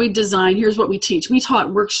we designed, here's what we teach. We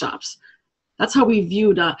taught workshops. That's how we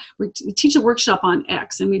viewed, we teach a workshop on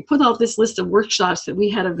X, and we put out this list of workshops that we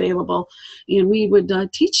had available, and we would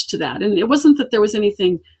teach to that. And it wasn't that there was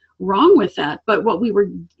anything wrong with that, but what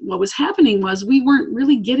was happening was we weren't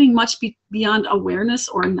really getting much beyond awareness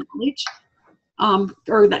or knowledge,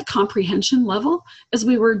 or that comprehension level as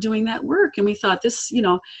we were doing that work. And we thought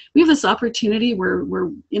we have this opportunity where we're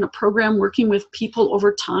in a program working with people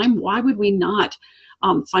over time. Why would we not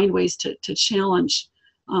find ways to challenge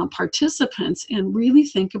participants and really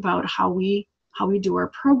think about how we do our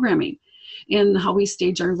programming and how we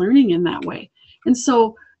stage our learning in that way? And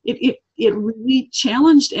so it really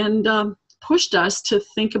challenged and pushed us to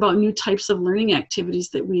think about new types of learning activities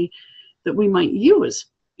that we might use.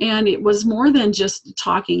 And it was more than just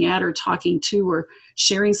talking at or talking to or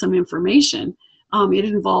sharing some information. It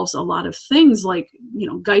involves a lot of things like,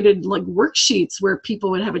 guided worksheets where people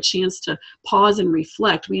would have a chance to pause and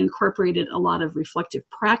reflect. We incorporated a lot of reflective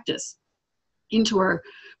practice into our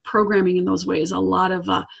programming in those ways. A lot of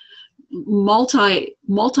multi-hour,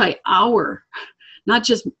 not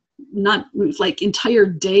like entire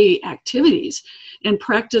day activities, and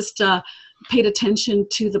practiced, paid attention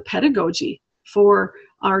to the pedagogy for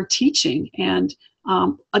our teaching and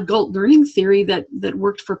adult learning theory that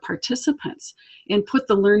worked for participants, and put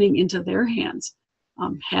the learning into their hands.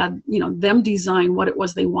 Had them design what it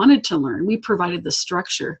was they wanted to learn. We provided the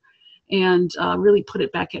structure, and really put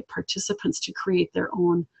it back at participants to create their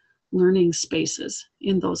own learning spaces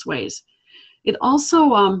in those ways. It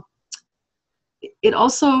also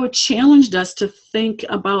challenged us to think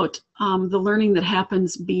about the learning that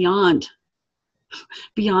happens beyond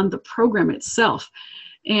the program itself.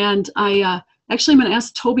 And actually, I'm going to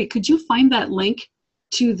ask Toby, could you find that link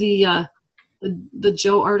to the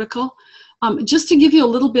Joe article? Just to give you a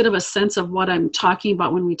little bit of a sense of what I'm talking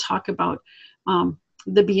about when we talk about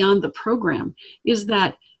the beyond the program, is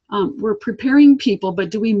that we're preparing people,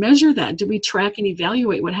 but do we measure that? Do we track and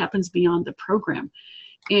evaluate what happens beyond the program?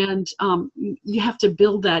 And you have to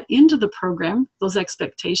build that into the program, those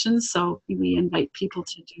expectations. So we invite people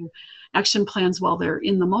to do action plans while they're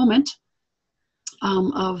in the moment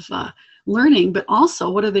of learning, but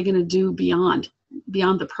also what are they going to do beyond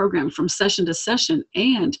the program, from session to session,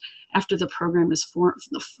 and after the program is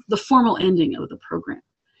the formal ending of the program.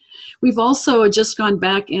 We've also just gone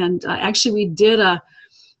back and actually we did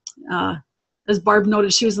as Barb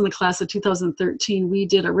noted, she was in the class of 2013. We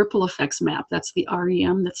did a ripple effects map. That's the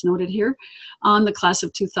REM that's noted here on the class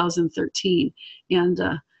of 2013. And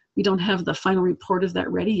we don't have the final report of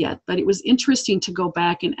that ready yet, but it was interesting to go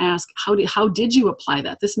back and ask, how did you apply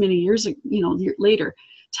that this many years, later?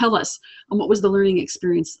 Tell us, what was the learning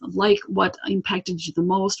experience like? What impacted you the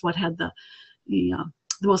most? What had the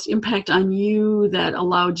most impact on you that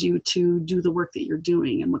allowed you to do the work that you're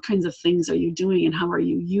doing? And what kinds of things are you doing, and how are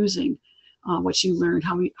you using what you learned?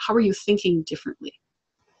 How are you thinking differently?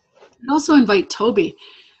 I'd also invite Toby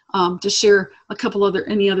to share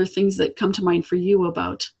any other things that come to mind for you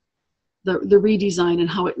about the redesign and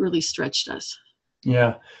how it really stretched us.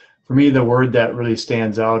 Yeah, for me, the word that really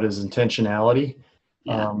stands out is intentionality.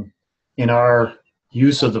 Yeah. In our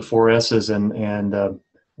use of the 4 S's and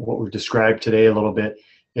what we've described today a little bit,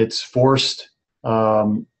 it's forced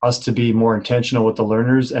us to be more intentional with the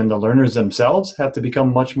learners, and the learners themselves have to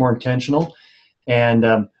become much more intentional. And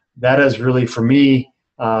that has really, for me,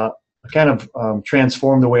 kind of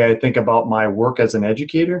transformed the way I think about my work as an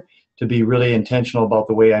educator, to be really intentional about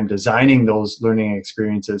the way I'm designing those learning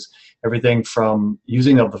experiences. Everything from use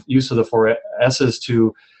of the 4 S's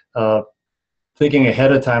to thinking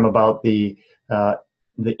ahead of time about the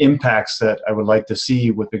impacts that I would like to see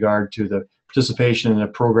with regard to the participation in the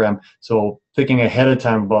program. So thinking ahead of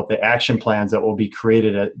time about the action plans that will be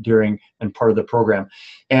created during and part of the program.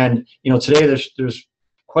 And today there's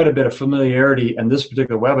quite a bit of familiarity in this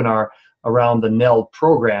particular webinar around the NELD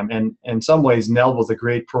program. And in some ways, NELD was a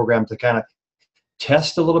great program to kind of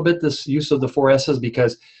test a little bit this use of the 4 S's,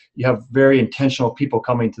 because you have very intentional people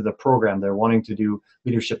coming to the program. They're wanting to do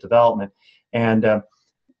leadership development. And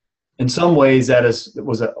in some ways, that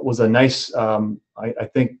was a nice, I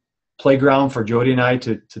think, playground for Jody and I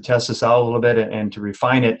to test this out a little bit and to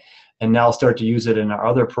refine it, and now start to use it in our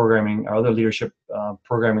other programming, our other leadership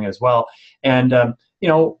programming as well. And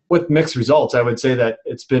with mixed results, I would say that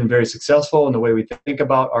it's been very successful in the way we think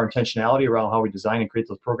about our intentionality around how we design and create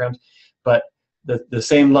those programs. But the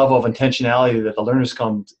same level of intentionality that the learners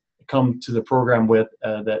come to the program with,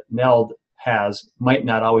 that NELD has, might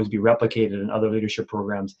not always be replicated in other leadership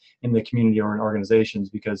programs in the community or in organizations,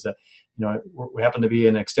 because we happen to be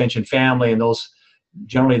an extension family, and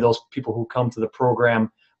generally those people who come to the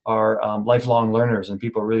program are lifelong learners, and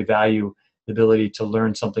people really value the ability to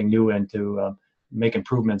learn something new and to make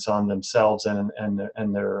improvements on themselves and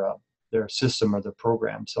their system or the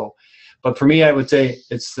program. So, but for me, I would say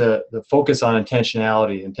it's the focus on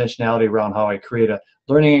intentionality around how I create a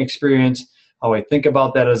learning experience, how I think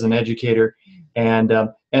about that as an educator, and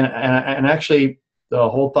actually the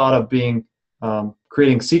whole thought of being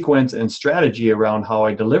creating sequence and strategy around how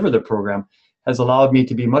I deliver the program has allowed me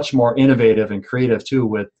to be much more innovative and creative too,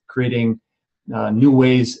 with creating new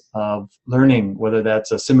ways of learning, whether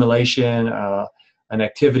that's a simulation, an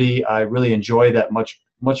activity. I really enjoy that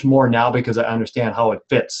much more now, because I understand how it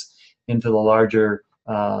fits into the larger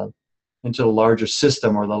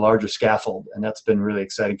system or the larger scaffold, and that's been really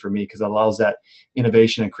exciting for me, because it allows that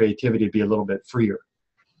innovation and creativity to be a little bit freer.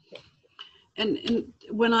 And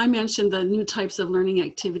when I mentioned the new types of learning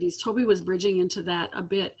activities, Toby was bridging into that a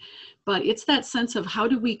bit, but it's that sense of how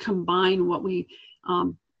do we combine what we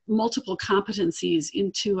multiple competencies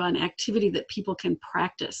into an activity that people can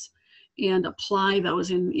practice and apply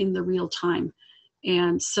those in the real time.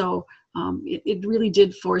 And so it really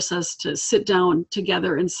did force us to sit down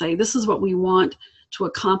together and say, this is what we want to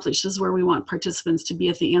accomplish. This is where we want participants to be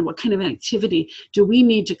at the end. What kind of an activity do we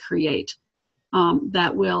need to create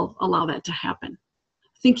that will allow that to happen?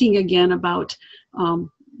 Thinking again about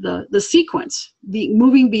the sequence,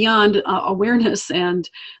 moving beyond awareness and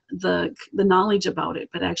the knowledge about it,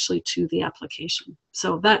 but actually to the application.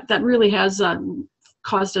 So that really has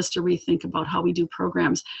caused us to rethink about how we do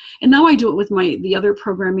programs. And now I do it with the other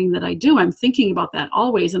programming that I do. I'm thinking about that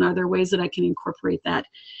always, and are there ways that I can incorporate that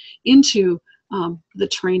into the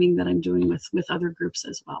training that I'm doing with other groups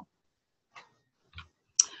as well.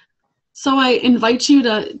 So I invite you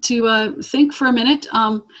to think for a minute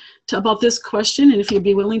about this question, and if you'd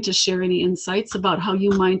be willing to share any insights about how you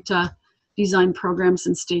might design programs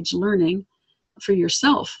in Stage Learning for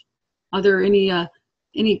yourself. Are there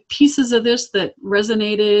any pieces of this that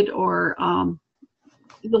resonated, or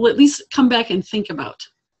will at least come back and think about?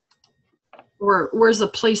 Or where's a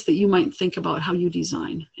place that you might think about how you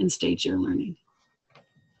design and stage your learning?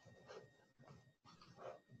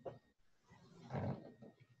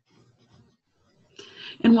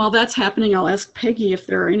 And while that's happening, I'll ask Peggy if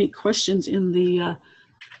there are any questions in the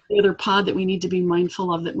other pod that we need to be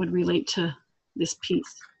mindful of that would relate to this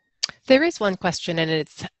piece. There is one question, and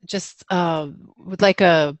it's just would like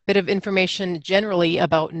a bit of information generally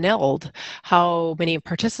about NELD. How many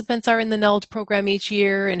participants are in the NELD program each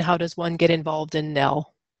year, and how does one get involved in NELD?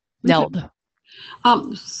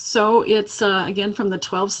 So it's, again, from the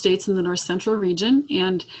 12 states in the North Central region,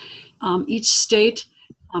 and each state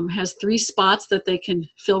has 3 spots that they can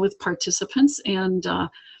fill with participants, and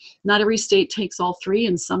not every state takes all 3,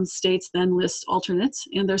 and some states then list alternates,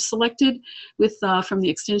 and they're selected with from the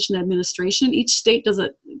Extension Administration. Each state does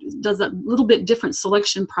a little bit different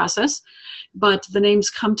selection process, but the names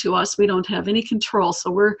come to us. We don't have any control,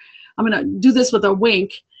 so I'm going to do this with a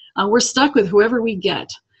wink. We're stuck with whoever we get.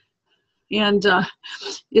 And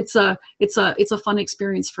it's a fun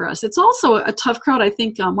experience for us. It's also a tough crowd. I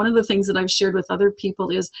think one of the things that I've shared with other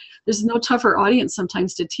people is there's no tougher audience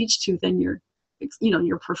sometimes to teach to than your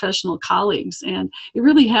professional colleagues, and it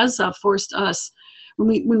really has forced us,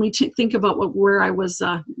 when we think about where I was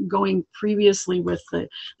going previously with the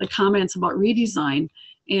comments about redesign,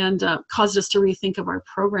 and caused us to rethink of our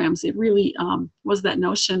programs. It really was that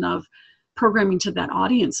notion of programming to that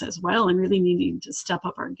audience as well, and really needing to step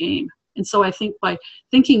up our game. And so I think by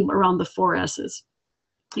thinking around the 4 S's,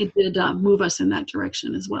 it did move us in that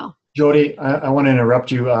direction as well. Jody, I want to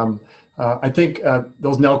interrupt you. I think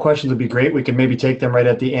those Nell questions would be great. We can maybe take them right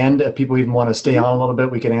at the end. If people even want to stay on a little bit,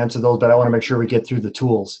 we can answer those, but I want to make sure we get through the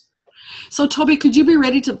tools. So Toby, could you be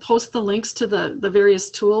ready to post the links to the various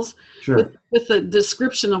tools? Sure. With the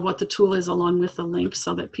description of what the tool is along with the link,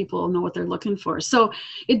 so that people know what they're looking for. So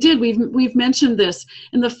it did, we've mentioned this.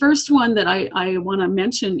 And the first one that I want to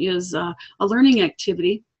mention is a learning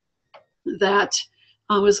activity that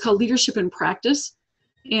was called Leadership in Practice.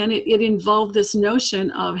 And it involved this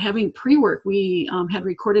notion of having pre-work. We had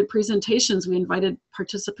recorded presentations. We invited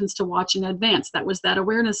participants to watch in advance. That was that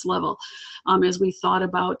awareness level as we thought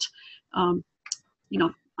about,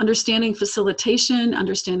 understanding facilitation,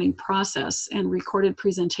 understanding process, and recorded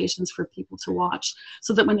presentations for people to watch,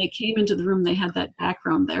 so that when they came into the room, they had that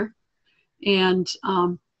background there, and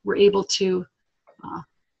were able to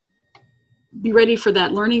be ready for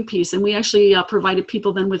that learning piece. And we actually provided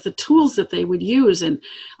people then with the tools that they would use, and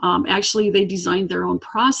actually they designed their own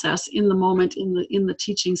process in the moment in the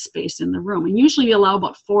teaching space in the room. And usually we allow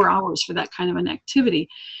about 4 hours for that kind of an activity.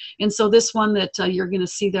 And so this one that you're going to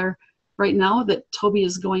see there right now that Toby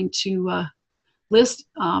is going to list,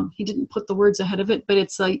 he didn't put the words ahead of it, but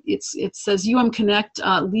it says Connect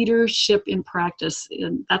Leadership in Practice,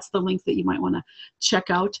 and that's the link that you might want to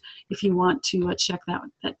check out if you want to check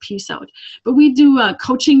that piece out. But we do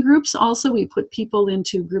coaching groups also. We put people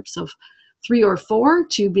into groups of 3 or 4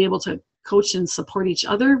 to be able to coach and support each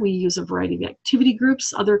other. We use a variety of activity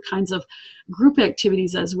groups, other kinds of group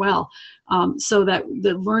activities as well, so that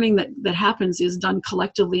the learning that happens is done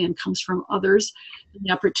collectively and comes from others. And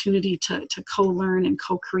the opportunity to co-learn and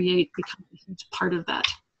co-create becomes a huge part of that.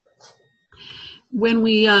 When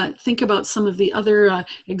we think about some of the other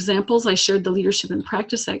examples, I shared the Leadership in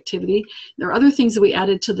Practice activity. There are other things that we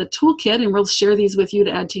added to the toolkit, and we'll share these with you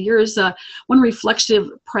to add to yours. One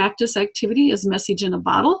reflective practice activity is Message in a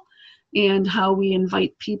Bottle, and how we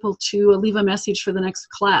invite people to leave a message for the next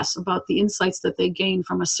class about the insights that they gain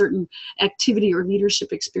from a certain activity or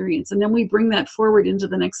leadership experience. And then we bring that forward into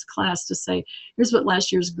the next class to say, here's what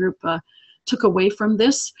last year's group took away from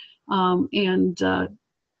this. And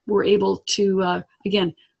we're able to,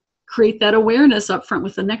 again, create that awareness up front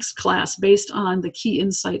with the next class based on the key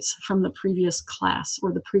insights from the previous class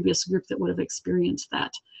or the previous group that would have experienced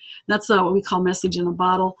that. And that's what we call Message in a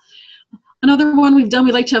Bottle. Another one we've done,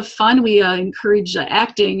 we like to have fun. We encourage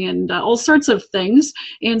acting and all sorts of things.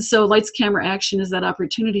 And so Lights, Camera, Action is that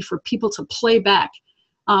opportunity for people to play back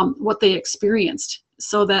what they experienced,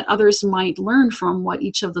 so that others might learn from what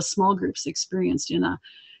each of the small groups experienced in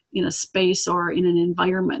a space or in an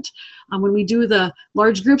environment. When we do the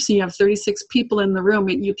large groups and you have 36 people in the room,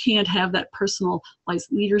 you can't have that personalized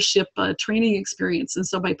leadership training experience. And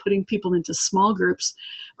so by putting people into small groups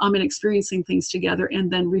and experiencing things together and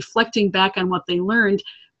then reflecting back on what they learned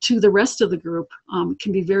to the rest of the group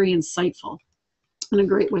can be very insightful and a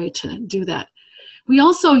great way to do that. We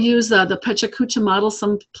also use the PechaKucha model.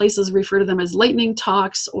 Some places refer to them as lightning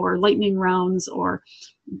talks or lightning rounds or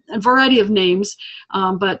a variety of names,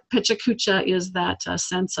 but PechaKucha is that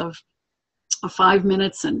sense of 5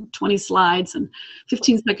 minutes and 20 slides and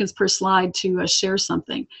 15 seconds per slide to share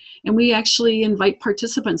something. And we actually invite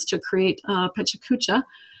participants to create PechaKucha.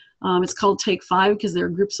 It's called Take 5 because there are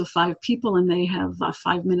groups of 5 people and they have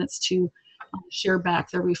 5 minutes to share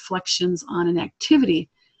back their reflections on an activity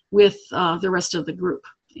with the rest of the group.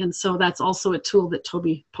 And so that's also a tool that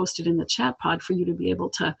Toby posted in the chat pod for you to be able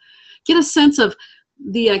to get a sense of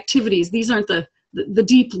the activities. These aren't the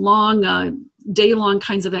deep, long, day-long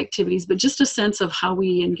kinds of activities, but just a sense of how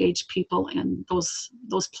we engage people in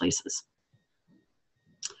those places.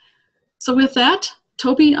 So with that,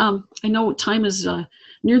 Toby, I know time is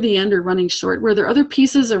near the end or running short. Were there other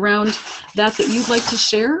pieces around that you'd like to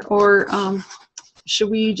share, or should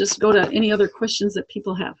we just go to any other questions that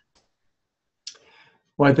people have?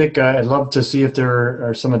 Well, I think I'd love to see if there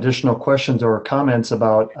are some additional questions or comments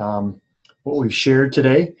about what we've shared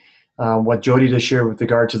today. What Jody just shared with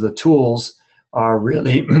regard to the tools are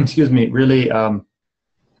really, really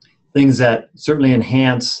things that certainly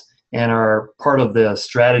enhance and are part of the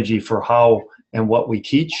strategy for how and what we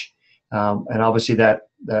teach. And obviously that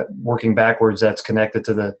working backwards, that's connected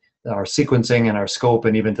to our sequencing and our scope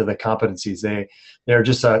and even to the competencies. They're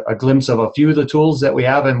just a glimpse of a few of the tools that we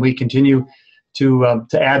have, and we continue to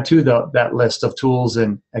add to that list of tools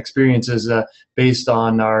and experiences based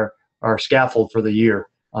on our scaffold for the year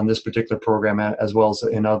on this particular program as well as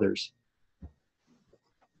in others.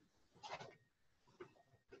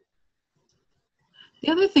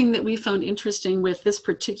 The other thing that we found interesting with this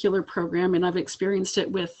particular program, and I've experienced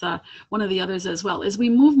it with one of the others as well, is we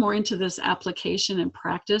move more into this application and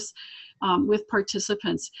practice with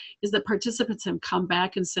participants, is that participants have come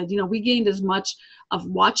back and said, you know, we gained as much of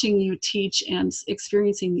watching you teach and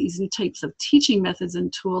experiencing these new types of teaching methods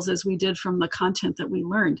and tools as we did from the content that we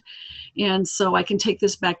learned. And so I can take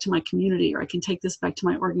this back to my community, or I can take this back to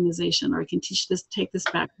my organization, or I can take this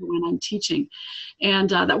back when I'm teaching.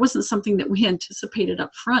 And that wasn't something that we anticipated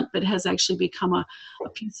up front, but has actually become a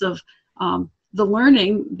piece of the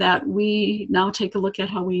learning that we now take a look at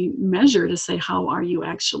how we measure to say, how are you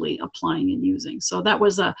actually applying and using? So that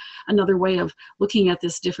was another way of looking at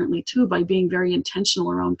this differently too, by being very intentional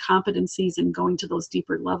around competencies and going to those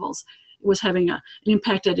deeper levels. It was having an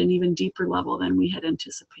impact at an even deeper level than we had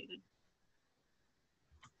anticipated.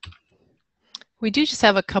 We do just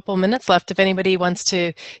have a couple minutes left if anybody wants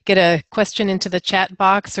to get a question into the chat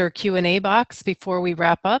box or Q&A box before we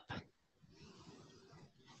wrap up.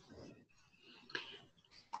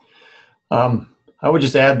 I would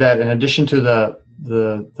just add that in addition to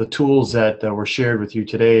the tools that were shared with you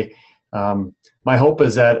today, my hope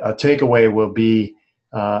is that a takeaway will be,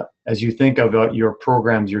 as you think about your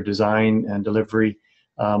programs, your design and delivery,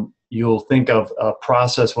 you'll think of a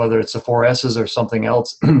process, whether it's the 4 S's or something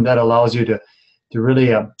else, that allows you to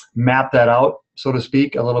really map that out, so to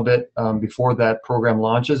speak, a little bit before that program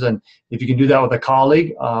launches. And if you can do that with a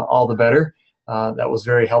colleague, all the better. That was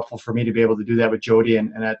very helpful for me to be able to do that with Jody,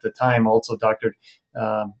 and at the time also Dr.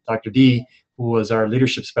 D, who was our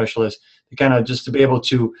leadership specialist, to kind of just to be able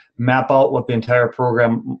to map out what the entire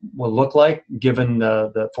program will look like, given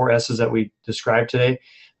the 4 S's that we described today.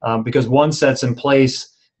 Because once that's in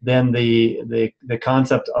place, then the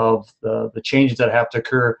concept of the changes that have to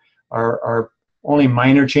occur are only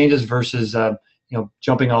minor changes versus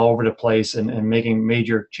jumping all over the place and making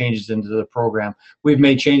major changes into the program. We've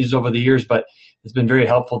made changes over the years, but it's been very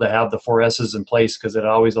helpful to have the 4 S's in place, because it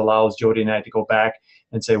always allows Jody and I to go back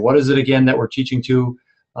and say, what is it again that we're teaching to?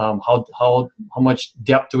 How much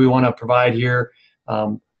depth do we want to provide here?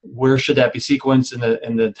 Where should that be sequenced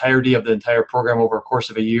in the entirety of the entire program over a course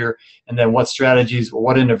of a year? And then what strategies or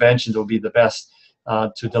what interventions will be the best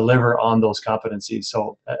to deliver on those competencies?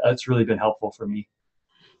 So that's really been helpful for me.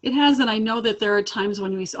 It has, and I know that there are times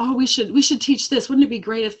when we say, oh, we should teach this. Wouldn't it be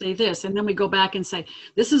great if they this? And then we go back and say,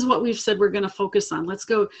 this is what we've said we're going to focus on. Let's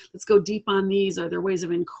go deep on these. Are there ways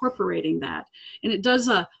of incorporating that? And it does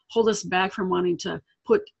hold us back from wanting to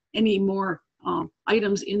put any more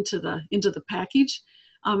items into the package.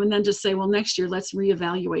 And then just say, well, next year, let's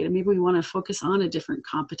reevaluate. And maybe we want to focus on a different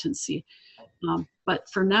competency. But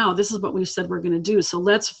for now, this is what we've said we're going to do. So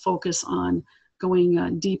let's focus on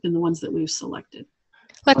going deep in the ones that we've selected.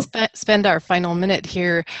 Let's spend our final minute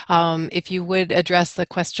here. If you would address the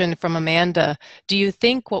question from Amanda, do you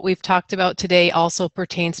think what we've talked about today also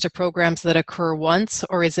pertains to programs that occur once,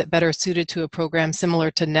 or is it better suited to a program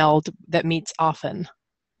similar to NELD that meets often?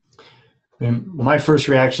 My first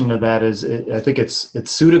reaction to that is I think it's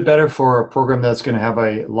suited better for a program that's going to have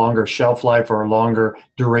a longer shelf life or a longer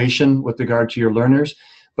duration with regard to your learners,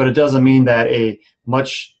 but it doesn't mean that a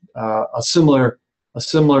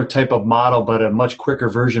similar type of model, but a much quicker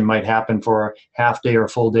version might happen for a half-day or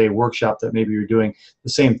full-day workshop that maybe you're doing the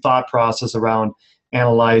same thought process around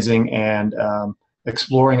analyzing and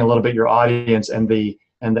exploring a little bit your audience and the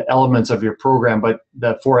elements of your program, but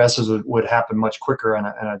the 4 S's would happen much quicker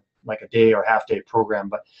on like a day or half-day program.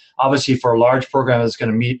 But obviously for a large program that's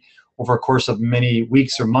going to meet over a course of many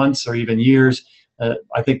weeks or months or even years,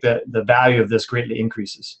 I think that the value of this greatly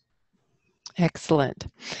increases. Excellent.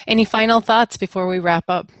 Any final thoughts before we wrap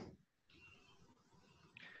up?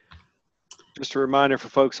 Just a reminder for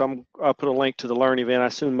folks, I'll put a link to the Learn event. I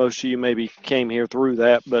assume most of you maybe came here through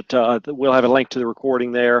that, but we'll have a link to the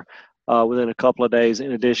recording there within a couple of days.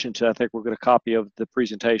 In addition to, I think we're going to copy of the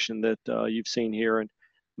presentation that you've seen here and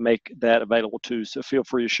make that available too. So feel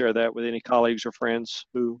free to share that with any colleagues or friends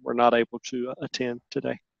who were not able to attend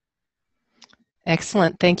today.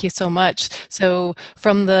 Excellent. Thank you so much. So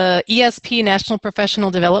from the ESP National Professional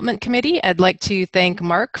Development Committee, I'd like to thank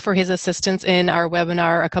Mark for his assistance in our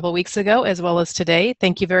webinar a couple weeks ago, as well as today.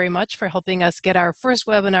 Thank you very much for helping us get our first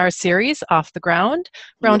webinar series off the ground.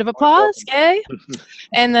 Round of applause. Yay.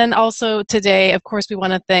 And then also today, of course, we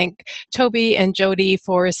want to thank Toby and Jody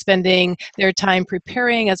for spending their time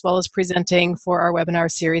preparing as well as presenting for our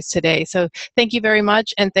webinar series today. So thank you very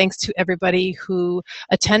much, and thanks to everybody who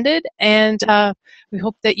attended, and we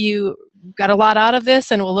hope that you got a lot out of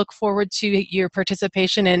this, and we'll look forward to your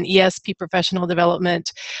participation in ESP professional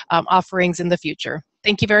development offerings in the future.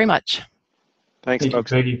 Thank you very much. Thanks, folks.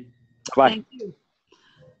 Thank you. Bye. Thank you.